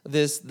off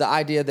the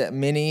idea that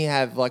many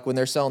have, like when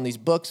they're selling these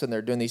books and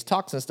they're doing these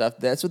talks and stuff.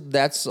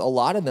 That's a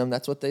lot of them.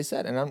 That's what they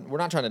said, and we're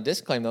not trying to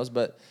disclaim those,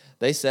 but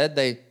they said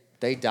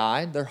they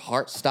died, their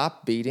heart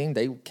stopped beating,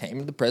 they came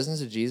to the presence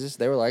of Jesus,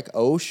 they were like,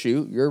 oh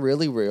shoot, you're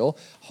really real.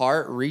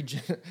 Heart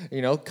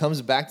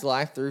comes back to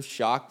life through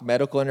shock,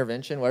 medical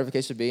intervention, whatever the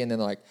case would be, and then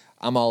they're like,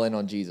 I'm all in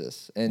on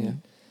Jesus.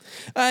 And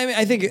I mean,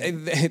 I think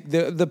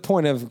the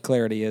point of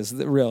clarity is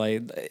that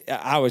really,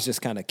 I was just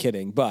kind of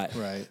kidding, but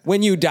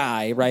when you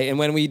die, right, and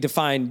when we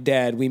define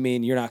dead, we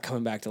mean you're not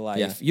coming back to life.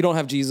 Yeah. You don't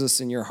have Jesus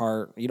in your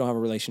heart. You don't have a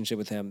relationship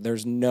with him.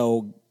 There's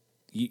no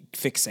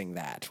fixing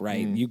that,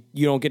 right? You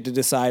don't get to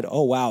decide,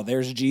 oh, wow,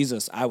 there's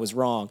Jesus. I was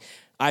wrong.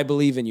 I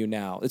believe in you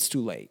now. It's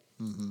too late.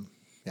 Mm-hmm.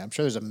 Yeah, I'm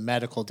sure there's a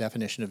medical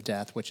definition of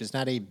death, which is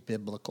not a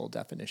biblical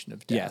definition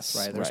of death, Yes,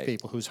 right? There's right.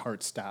 people whose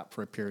hearts stop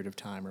for a period of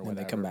time or And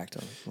whatever. they come back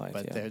to life,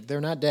 But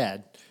they're not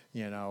dead,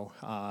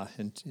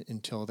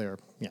 until they're,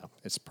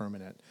 it's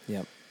permanent.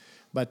 Yep.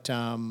 But,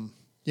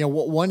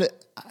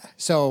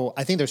 so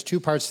I think there's 2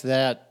 parts to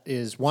that.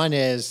 One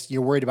is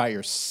you're worried about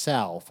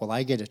yourself. Well,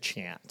 I get a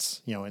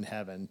chance, in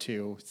heaven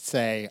to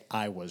say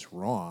I was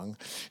wrong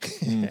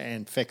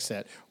and fix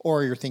it.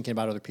 Or you're thinking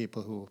about other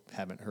people who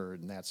haven't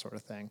heard and that sort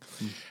of thing.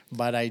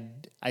 But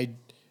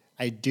I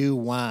I do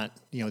want,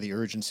 the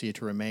urgency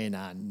to remain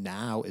on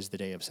now is the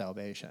day of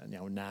salvation.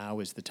 Now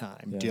is the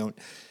time. Yeah.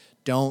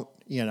 Don't,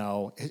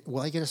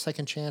 will I get a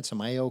second chance? Am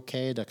I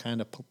okay to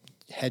kind of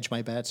hedge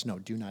my bets? No,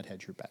 do not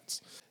hedge your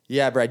bets.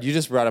 Yeah, Brad, you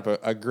just brought up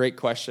a great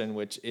question,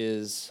 which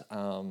is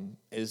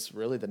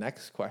really the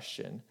next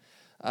question.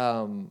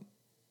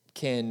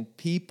 Can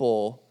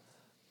people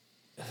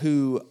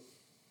who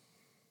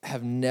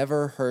have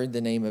never heard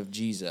the name of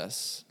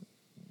Jesus,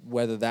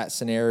 whether that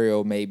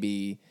scenario may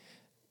be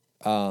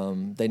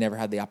they never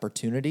had the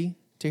opportunity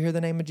to hear the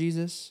name of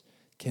Jesus,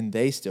 can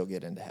they still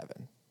get into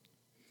heaven?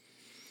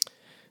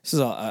 This is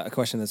a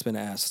question that's been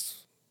asked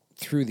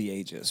through the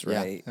ages,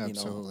 right? Yeah,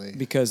 absolutely.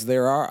 Because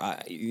there are,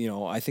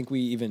 I think we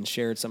even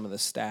shared some of the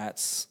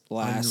stats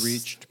last.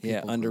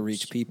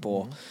 Underreached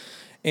people.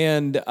 Mm-hmm.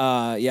 And,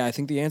 I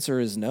think the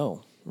answer is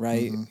no,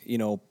 right?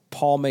 Mm-hmm.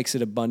 Paul makes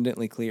it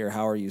abundantly clear,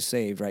 how are you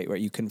saved, right?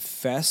 Right? You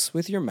confess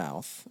with your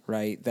mouth,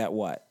 right, that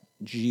what?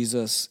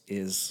 Jesus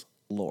is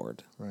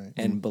Lord. Right.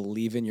 And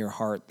believe in your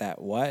heart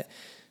that what?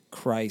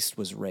 Christ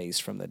was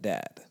raised from the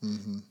dead.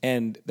 Mm-hmm.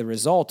 And the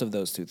result of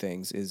those two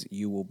things is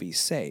you will be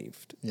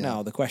saved. Yeah.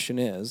 Now, the question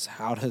is,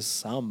 how does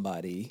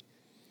somebody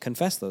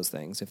confess those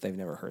things if they've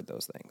never heard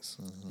those things?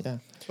 Mm-hmm. Yeah.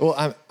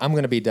 Well, I'm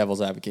going to be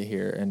devil's advocate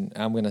here, and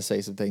I'm going to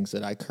say some things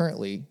that I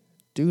currently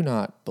do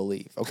not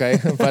believe, okay?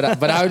 but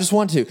I just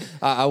want to.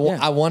 I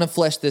want to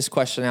flesh this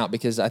question out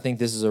because I think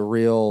this is a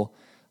real,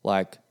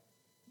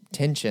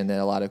 tension that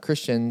a lot of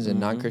Christians and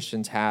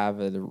non-Christians have,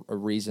 and a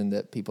reason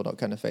that people don't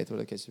come to faith,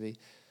 whatever the case may be.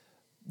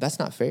 That's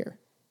not fair.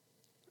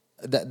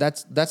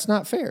 That's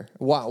not fair.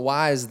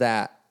 Why is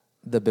that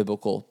the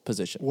biblical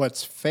position?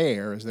 What's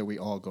fair is that we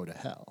all go to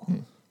hell.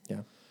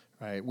 Yeah.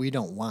 Right? We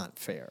don't want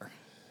fair.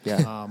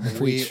 Yeah.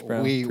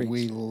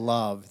 We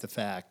love the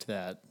fact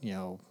that,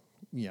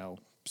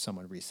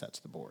 someone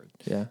resets the board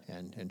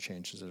and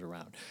changes it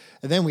around.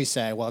 And then we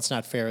say, well, it's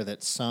not fair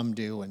that some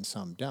do and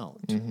some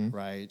don't,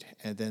 right?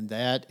 And then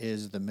that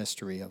is the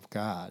mystery of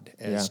God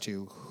as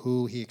to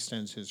who he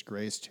extends his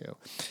grace to.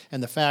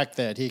 And the fact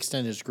that he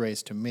extended his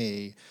grace to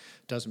me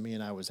doesn't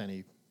mean I was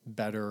any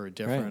better or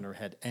different or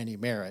had any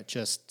merit.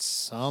 Just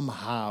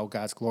somehow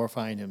God's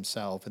glorifying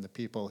himself in the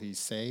people he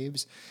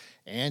saves,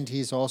 and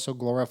he's also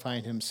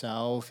glorifying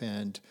himself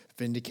and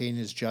vindicating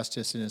his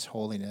justice and his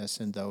holiness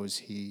in those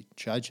he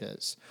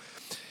judges.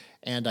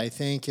 And I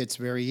think it's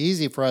very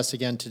easy for us,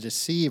 again, to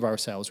deceive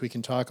ourselves. We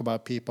can talk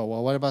about people,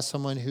 well, what about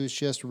someone who's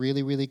just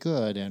really, really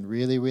good and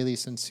really, really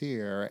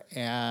sincere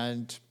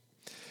and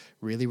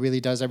really,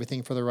 really does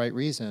everything for the right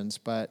reasons?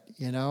 But,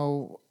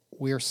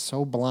 we are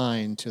so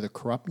blind to the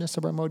corruptness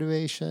of our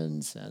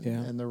motivations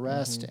and the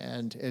rest. Mm-hmm.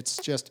 And it's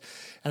just,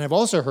 and I've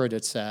also heard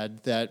it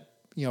said that,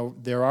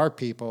 there are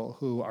people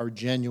who are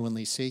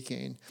genuinely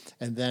seeking,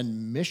 and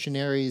then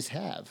missionaries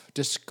have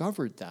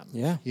discovered them,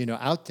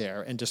 out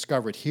there and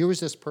discovered, here was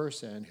this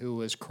person who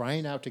was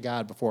crying out to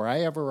God before I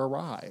ever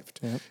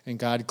arrived, and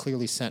God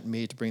clearly sent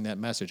me to bring that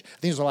message. I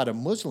think there's a lot of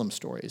Muslim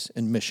stories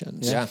in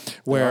missions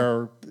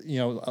where,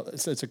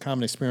 it's a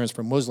common experience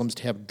for Muslims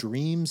to have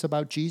dreams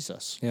about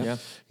Jesus,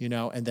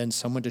 and then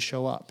someone to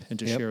show up and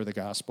to share the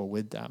gospel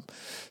with them.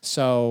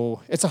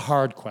 So it's a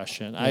hard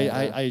question.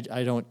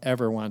 I don't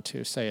ever want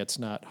to say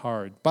it's not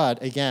hard.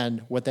 But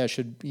again, what that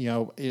should,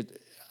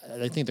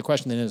 I think the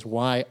question then is,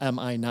 why am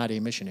I not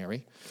a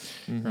missionary?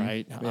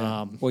 Right?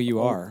 Yeah. Well, you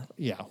are.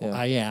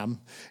 I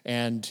am.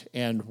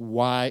 And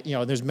why,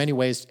 there's many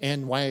ways,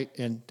 and why,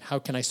 and how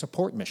can I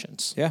support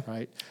missions? Yeah.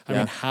 Right?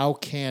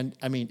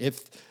 I mean,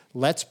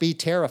 let's be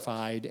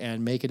terrified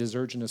and make it as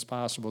urgent as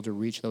possible to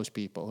reach those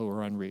people who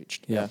are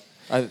unreached. Yeah.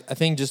 I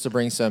think just to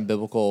bring some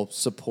biblical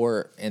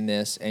support in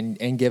this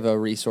and give a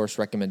resource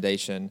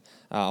recommendation,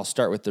 I'll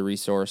start with the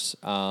resource,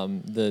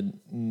 the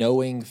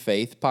Knowing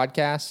Faith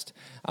podcast.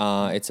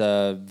 It's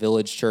a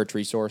Village Church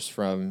resource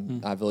from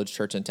Village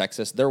Church in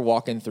Texas. They're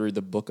walking through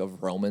the book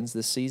of Romans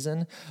this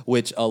season,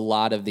 which a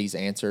lot of these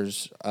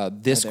answers,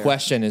 this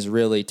question is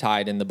really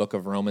tied in the book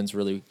of Romans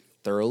really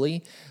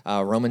thoroughly.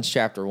 Romans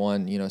chapter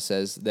 1,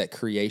 says that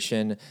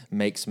creation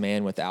makes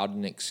man without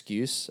an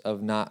excuse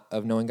of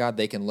knowing God.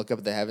 They can look up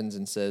at the heavens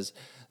and says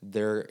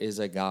there is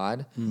a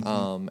God.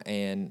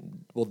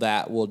 And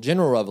will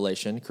general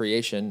revelation,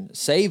 creation,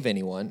 save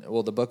anyone?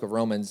 Well, the book of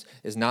Romans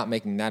is not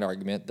making that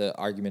argument. The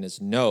argument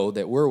is no,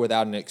 that we're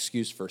without an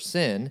excuse for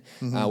sin.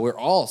 We're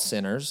all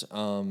sinners.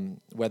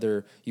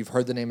 Whether you've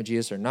heard the name of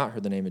Jesus or not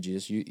heard the name of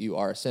Jesus, you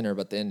are a sinner.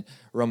 But then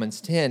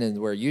Romans 10,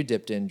 and where you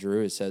dipped in,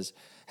 Drew, it says,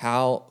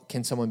 how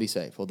can someone be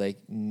saved? Well, they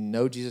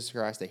know Jesus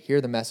Christ. They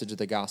hear the message of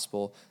the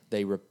gospel.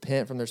 They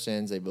repent from their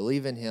sins. They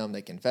believe in him.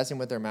 They confess him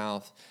with their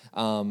mouth.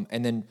 And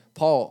then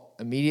Paul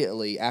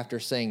immediately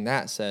after saying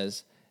that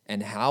says,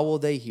 and how will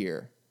they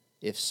hear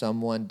if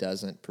someone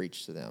doesn't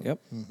preach to them?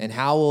 And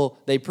how will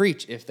they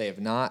preach if they have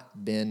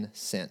not been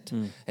sent?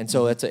 And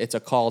so it's a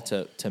call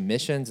to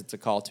missions. It's a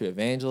call to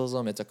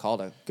evangelism. It's a call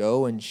to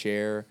go and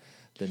share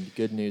the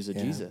good news of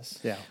Jesus.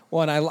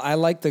 Well, and I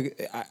like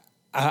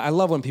I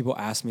love when people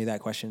ask me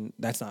that question.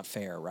 That's not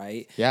fair,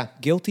 right? Yeah.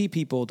 Guilty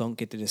people don't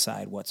get to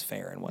decide what's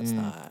fair and what's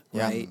not,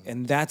 right?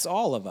 And that's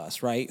all of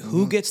us, right?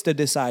 Who gets to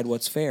decide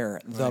what's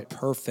fair? The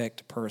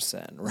perfect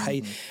person,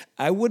 right?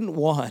 I wouldn't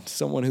want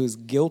someone who's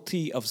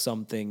guilty of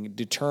something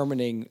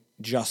determining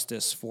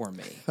justice for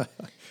me,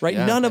 right?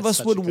 Yeah, None of that's us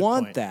such a would good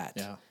want point. that.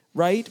 Yeah.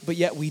 Right? But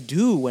yet we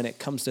do when it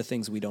comes to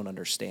things we don't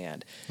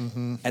understand.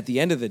 At the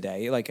end of the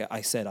day, like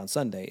I said on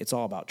Sunday, it's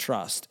all about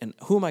trust. And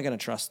who am I going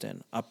to trust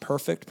in? A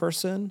perfect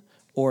person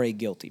or a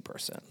guilty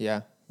person?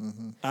 Yeah.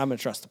 I'm going to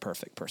trust the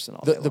perfect person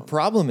all day long. The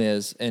problem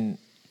is, and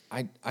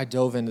I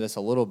dove into this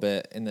a little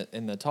bit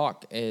in the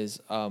talk is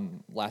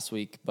last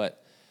week,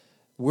 but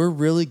we're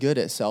really good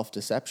at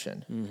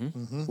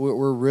self-deception.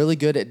 We're really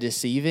good at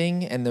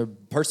deceiving, and the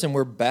person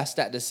we're best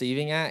at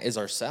deceiving at is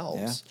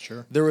ourselves. Yeah,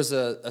 sure. There was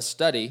a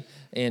study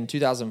in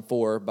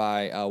 2004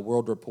 by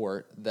World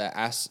Report that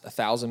asked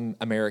 1,000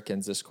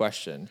 Americans this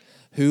question: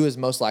 who is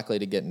most likely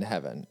to get into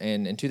heaven?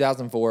 And in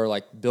 2004,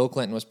 like Bill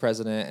Clinton was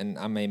president, and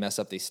I may mess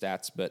up these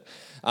stats, but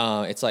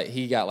it's like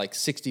he got like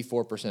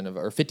 64% of,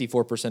 or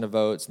 54% of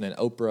votes, and then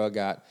Oprah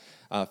got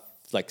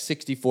like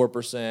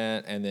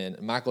 64%, and then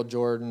Michael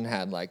Jordan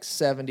had like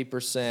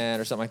 70%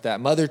 or something like that.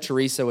 Mother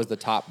Teresa was the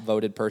top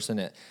voted person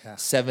at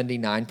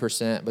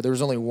 79%, but there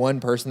was only one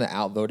person that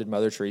outvoted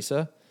Mother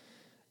Teresa.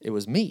 It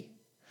was me.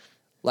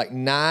 Like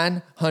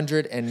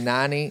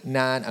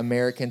 999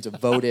 Americans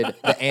voted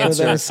the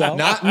answer. themselves?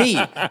 Not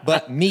me,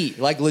 but me.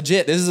 Like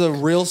legit. This is a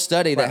real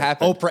study that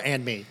happened. Oprah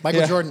and me.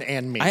 Michael Jordan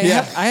and me. I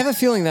have a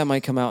feeling that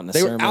might come out in a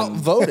They were sermon.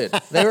 outvoted.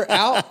 They were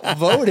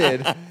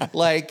outvoted.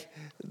 Like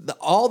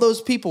all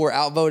those people were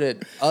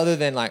outvoted. Other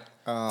than like,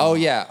 oh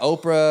yeah,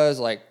 Oprah is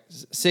like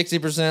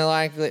 60%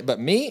 likely, but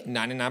me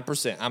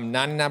 99%. I'm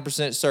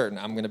 99% certain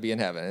I'm going to be in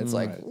heaven. It's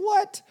like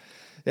what?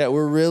 Yeah,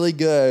 we're really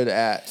good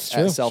at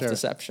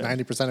self-deception.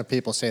 90% of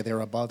people say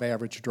they're above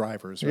average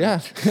drivers. Right? Yeah,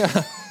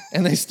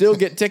 and they still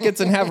get tickets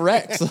and have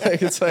wrecks.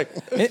 Like it's like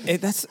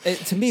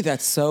To me,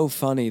 that's so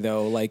funny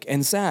though, like,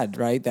 and sad,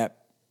 right? That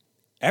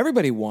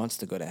everybody wants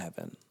to go to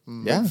heaven.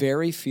 Yeah. But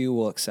very few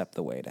will accept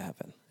the way to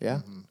heaven.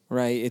 yeah,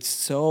 Right? It's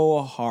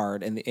so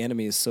hard, and the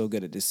enemy is so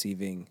good at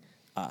deceiving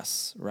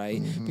us,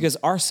 right? Because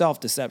our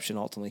self-deception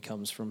ultimately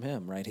comes from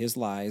him, right? His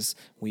lies,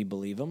 we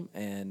believe them,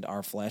 and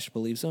our flesh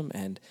believes them,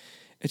 and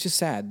it's just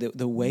sad.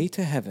 The way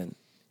to heaven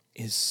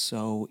is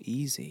so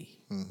easy.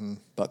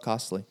 but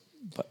costly.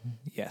 But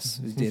yes,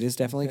 it is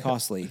definitely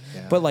costly.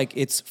 But like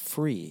it's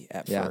free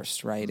at Yeah.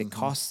 first, right? It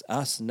costs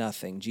us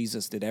nothing.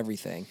 Jesus did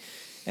everything.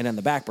 And on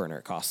the back burner,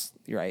 it costs,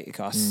 right? It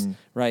costs,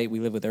 right? We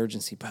live with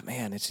urgency. But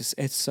man,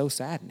 it's so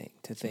saddening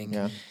to think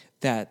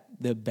that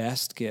the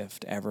best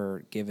gift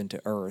ever given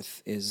to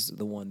earth is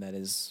the one that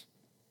is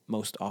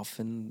most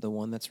often the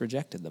one that's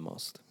rejected the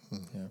most.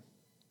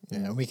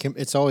 Yeah, we can.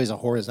 It's always a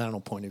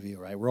horizontal point of view,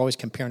 right? We're always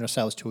comparing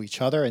ourselves to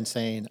each other and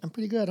saying, "I'm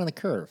pretty good on the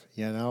curve,"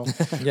 you know.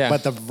 Yeah.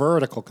 But the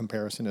vertical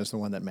comparison is the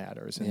one that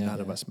matters, and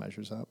none of us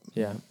measures up.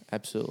 Yeah,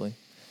 absolutely.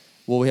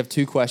 Well, we have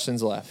 2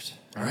 questions left.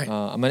 All right.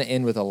 I'm going to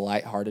end with a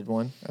lighthearted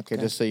one. Okay,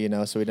 just so you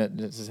know, so we don't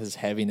this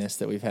heaviness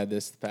that we've had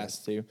this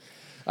past 2.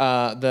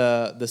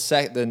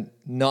 The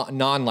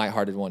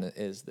non-lighthearted one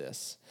is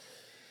this.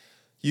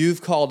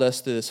 You've called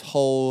us through this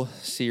whole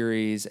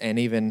series and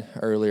even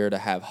earlier to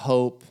have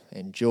hope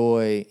and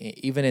joy,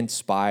 even in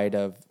spite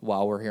of,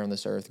 while we're here on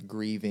this earth,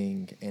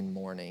 grieving and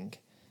mourning.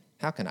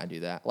 How can I do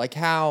that? Like,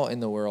 how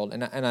in the world?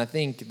 And I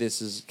think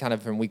this is kind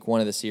of from week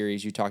 1 of the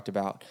series. You talked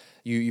about,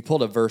 you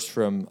pulled a verse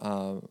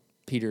from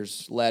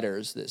Peter's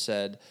letters that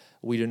said,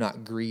 we do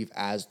not grieve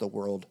as the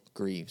world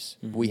grieves.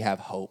 We have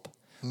hope.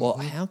 Well,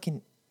 how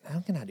can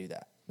I do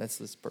that? That's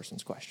this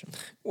person's question.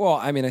 Well,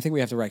 I mean, I think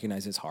we have to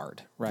recognize it's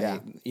hard, right? Yeah.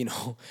 You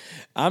know,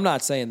 I'm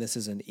not saying this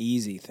is an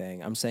easy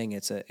thing. I'm saying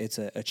it's a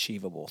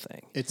achievable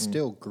thing. It's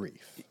still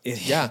grief.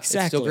 Yeah, it's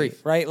still exactly.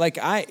 grief. Right? Like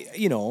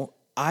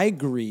I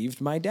grieved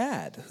my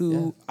dad,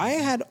 who I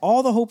had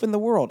all the hope in the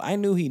world. I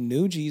knew he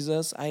knew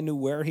Jesus. I knew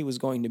where he was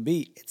going to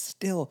be. It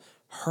still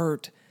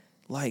hurt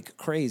like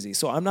crazy.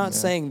 So I'm not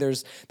saying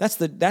that's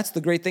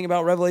the great thing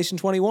about Revelation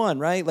 21,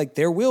 right? Like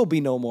there will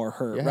be no more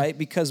hurt, right?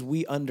 Because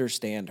we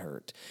understand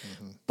hurt.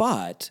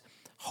 But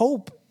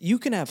hope, you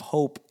can have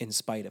hope in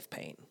spite of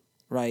pain,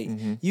 right?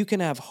 You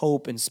can have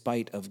hope in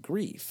spite of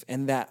grief.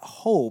 And that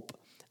hope,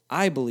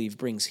 I believe,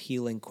 brings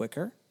healing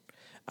quicker.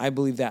 I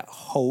believe that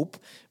hope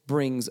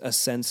brings a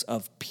sense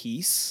of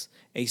peace,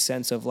 a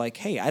sense of like,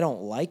 hey, I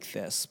don't like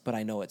this, but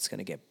I know it's going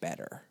to get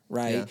better,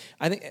 right? Yeah.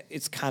 I think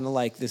it's kind of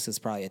like, this is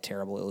probably a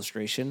terrible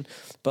illustration,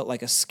 but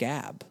like a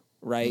scab,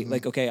 right?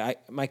 Like, okay,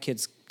 my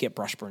kids get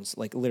brush burns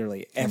like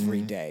literally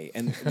every day,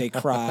 and they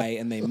cry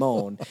and they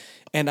moan.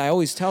 And I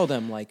always tell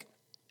them, like,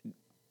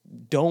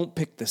 don't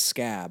pick the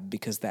scab,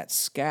 because that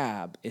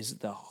scab is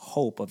the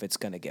hope of it's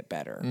going to get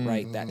better,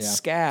 right? That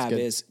scab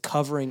is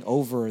covering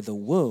over the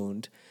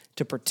wound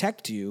to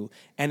protect you,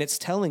 and it's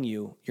telling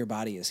you your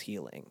body is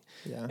healing.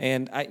 Yeah.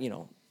 And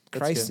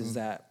Christ is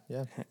that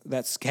Yeah.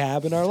 that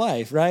scab in our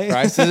life, right?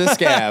 Christ is a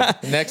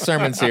scab. Next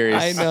sermon series.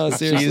 I know,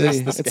 seriously.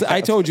 Jesus the scab.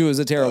 I told you it was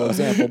a terrible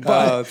example,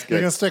 but You're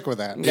going to stick with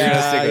that.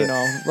 yeah, you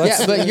know, let's,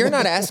 Yeah, but you're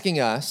not asking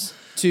us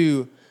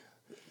to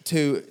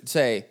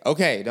say,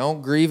 okay,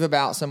 don't grieve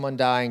about someone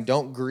dying,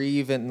 don't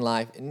grieve in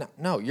life.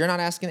 No, you're not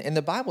asking, and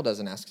the Bible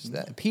doesn't ask us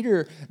that.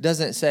 Peter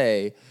doesn't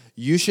say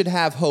you should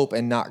have hope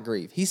and not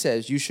grieve. He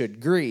says you should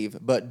grieve,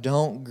 but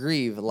don't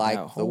grieve like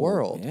Without the hope.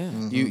 world. Yeah.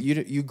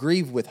 You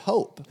grieve with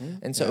hope,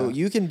 and so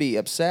you can be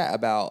upset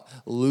about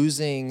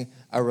losing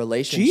a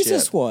relationship.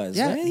 Jesus was,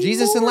 yeah. right? He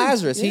Jesus and mourned.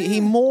 Lazarus. He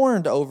Yeah.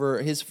 mourned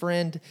over his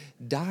friend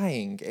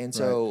dying, and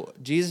so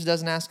Jesus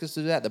doesn't ask us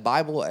to do that. The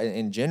Bible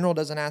in general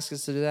doesn't ask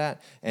us to do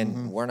that,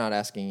 and we're not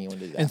asking anyone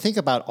to do that. And think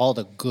about all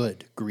the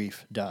good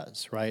grief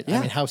does, right? Yeah.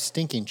 I mean, how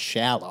stinking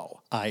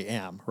shallow I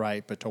am,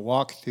 right? But to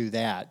walk through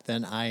that,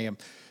 then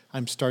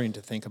I'm starting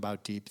to think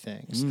about deep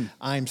things.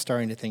 I'm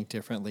starting to think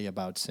differently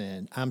about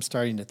sin. I'm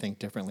starting to think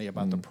differently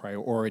about the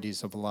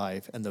priorities of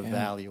life and the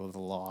value of the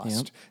lost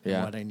and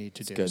Yeah. what I need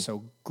to do. good.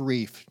 So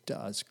grief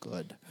does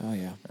good. oh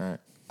yeah. All right.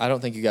 I don't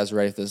think you guys are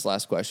ready for this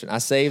last question. I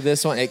saved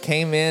this one. It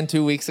came in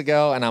 2 weeks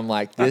ago, and I'm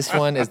like, this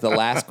one is the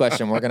last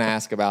question we're going to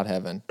ask about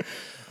heaven.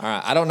 All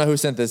right. I don't know who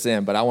sent this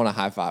in, but I want to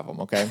high five them,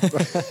 okay?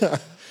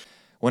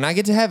 When I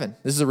get to heaven,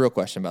 this is a real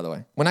question, by the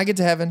way. When I get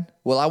to heaven,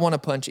 will I want to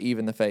punch Eve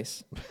in the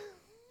face?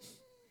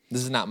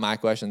 This is not my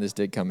question. This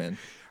did come in.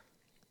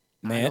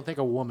 I Man, don't think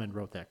a woman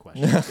wrote that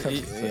question.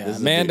 yeah,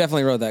 man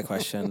definitely wrote that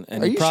question,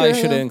 and Are he you probably sure,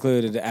 should have though?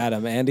 included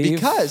Adam and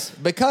Eve.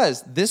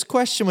 Because this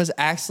question was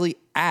actually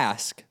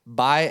asked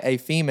by a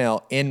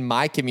female in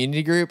my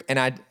community group, and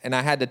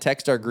I had to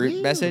text our group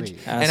Really? message,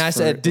 Ask and I for-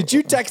 said, "Did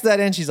you text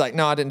that in?" She's like,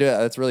 "No, I didn't do it.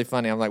 That's really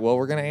funny." I'm like, "Well,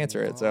 we're gonna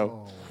answer it."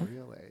 So Oh,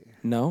 really?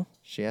 no,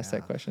 she asked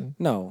that question.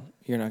 no,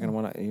 you're not gonna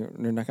want to. You're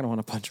not gonna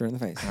want to punch her in the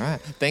face. All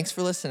right, thanks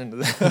for listening to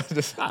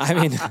that. I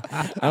mean,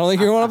 I don't think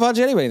you're gonna want to punch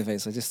anybody in the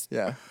face. I just,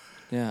 Yeah,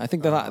 yeah, I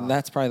think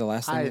that's probably the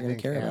last thing I you're gonna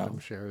think care Adam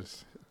about.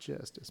 shares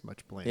just as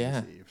much blame yeah.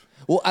 as Eve.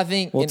 Well, I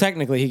think Well,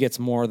 technically, he gets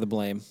more of the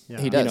blame. Yeah.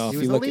 He does. You know, He if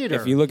was you the look, leader.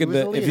 if you look He at was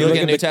the, the if leader. you you look look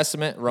at at New the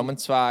Testament,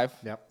 Romans 5.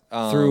 Yep.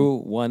 through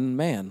one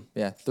man.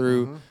 Yeah,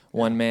 through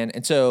one man.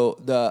 And so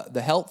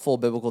the helpful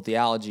biblical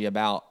theology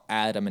about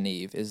Adam and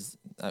Eve is,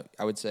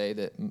 I would say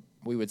that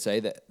we would say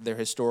that they're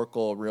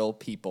historical, real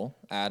people,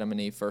 Adam and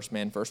Eve, first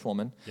man, first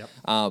woman. Yep.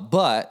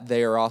 But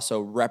they are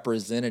also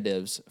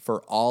representatives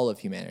for all of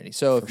humanity.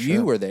 So if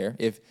you were there,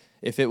 if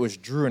it was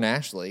Drew and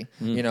Ashley,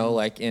 you know,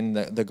 like in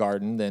the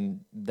garden,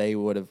 then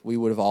we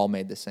would have all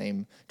made the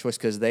same choice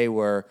because they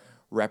were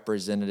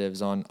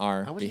representatives on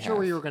our I wasn't behalf. sure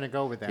where you were going to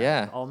go with that.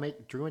 Yeah.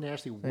 Drew and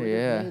Ashley would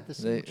Yeah, have made the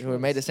same they would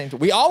have made the choice. same choice.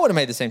 We all would have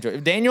made the same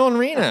choice. Daniel and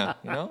Rena,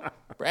 you know,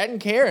 Brad and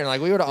Karen,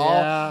 like we would have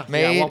all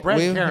made. well, Brett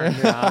and Karen,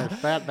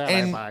 that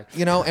and I buy.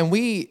 you know, and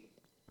we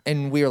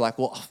were like,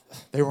 well,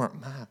 they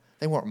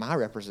weren't my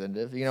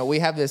representative. You know, we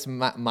have this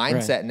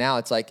mindset Right. now.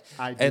 It's like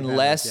I do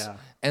that,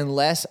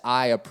 unless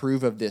I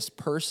approve of this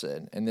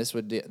person, and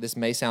this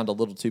may sound a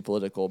little too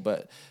political,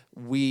 but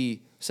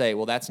we say,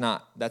 well, that's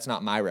not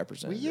my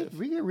representative.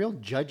 We get real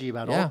judgy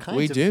about Yeah, all kinds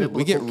we of do.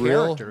 We get biblical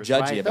real characters,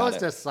 judgy right? about Those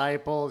it.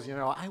 disciples, you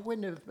know, I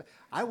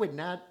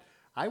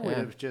would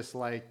have just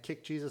like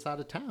kicked Jesus out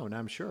of town,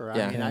 I'm sure.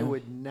 Yeah. I mean, I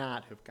would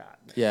not have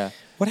gotten it. Yeah.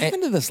 What And-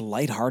 happened to this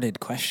lighthearted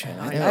question?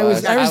 I I know.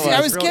 was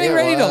Really getting it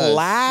ready to was.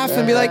 laugh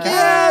and be like,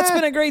 yeah, it's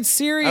been a great I was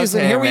series, and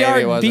saying here we maybe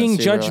it are wasn't being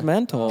super-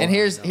 judgmental. And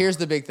here's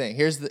the big thing.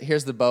 Here's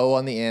the bow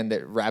on the end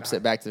that wraps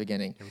it back to the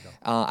beginning.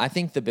 I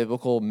think the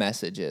biblical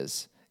message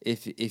is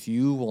if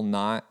you will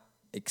not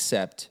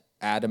accept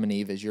Adam and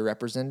Eve as your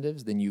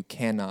representatives, then you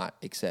cannot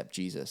accept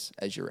Jesus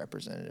as your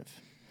representative.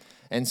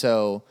 And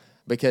so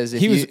because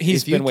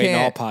He's been waiting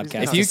all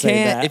podcasts If you to say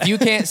can't that. if you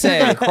can't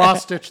say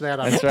Cross stitch that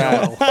on the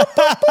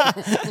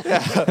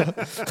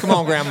pillow. come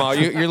on, Grandma,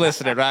 you're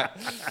listening, right?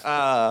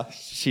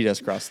 She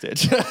does cross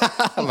stitch.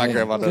 My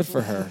grandma does. Good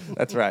for her.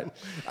 That's right.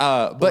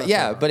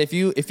 But if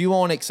you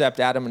won't accept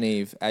Adam and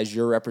Eve as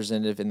your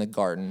representative in the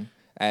garden,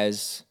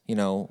 as you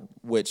know,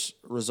 which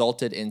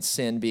resulted in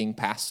sin being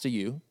passed to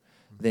you,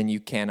 then you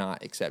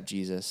cannot accept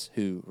Jesus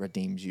who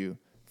redeems you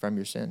from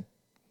your sin.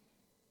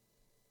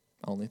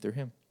 Only through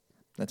him.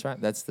 That's right.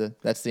 That's the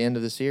end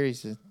of the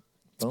series.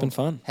 It's been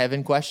fun.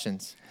 Heaven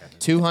questions.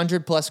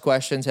 200 plus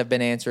questions have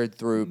been answered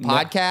through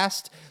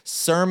podcast,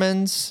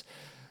 sermons,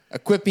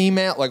 equip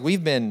email. Like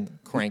we've been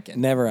cranking.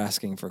 Never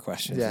asking for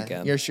questions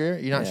again. You're sure?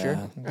 You're not sure?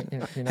 Yeah. You're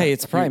not- Hey,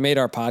 it's probably made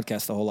our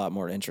podcast a whole lot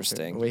more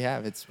interesting. we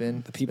have. It's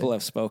been The people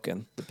have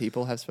spoken. the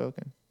people have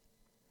spoken.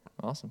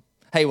 Awesome.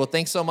 Hey, well,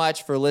 thanks so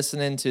much for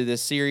listening to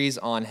this series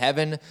on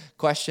heaven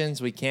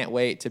questions. We can't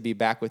wait to be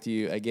back with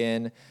you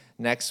again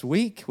next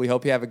week. We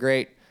hope you have a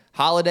great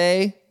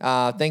holiday,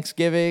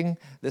 Thanksgiving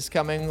this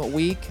coming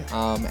week,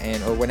 or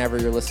whenever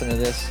you're listening to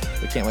this.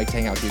 We can't wait to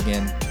hang out with you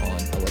again on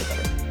A Little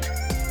Better.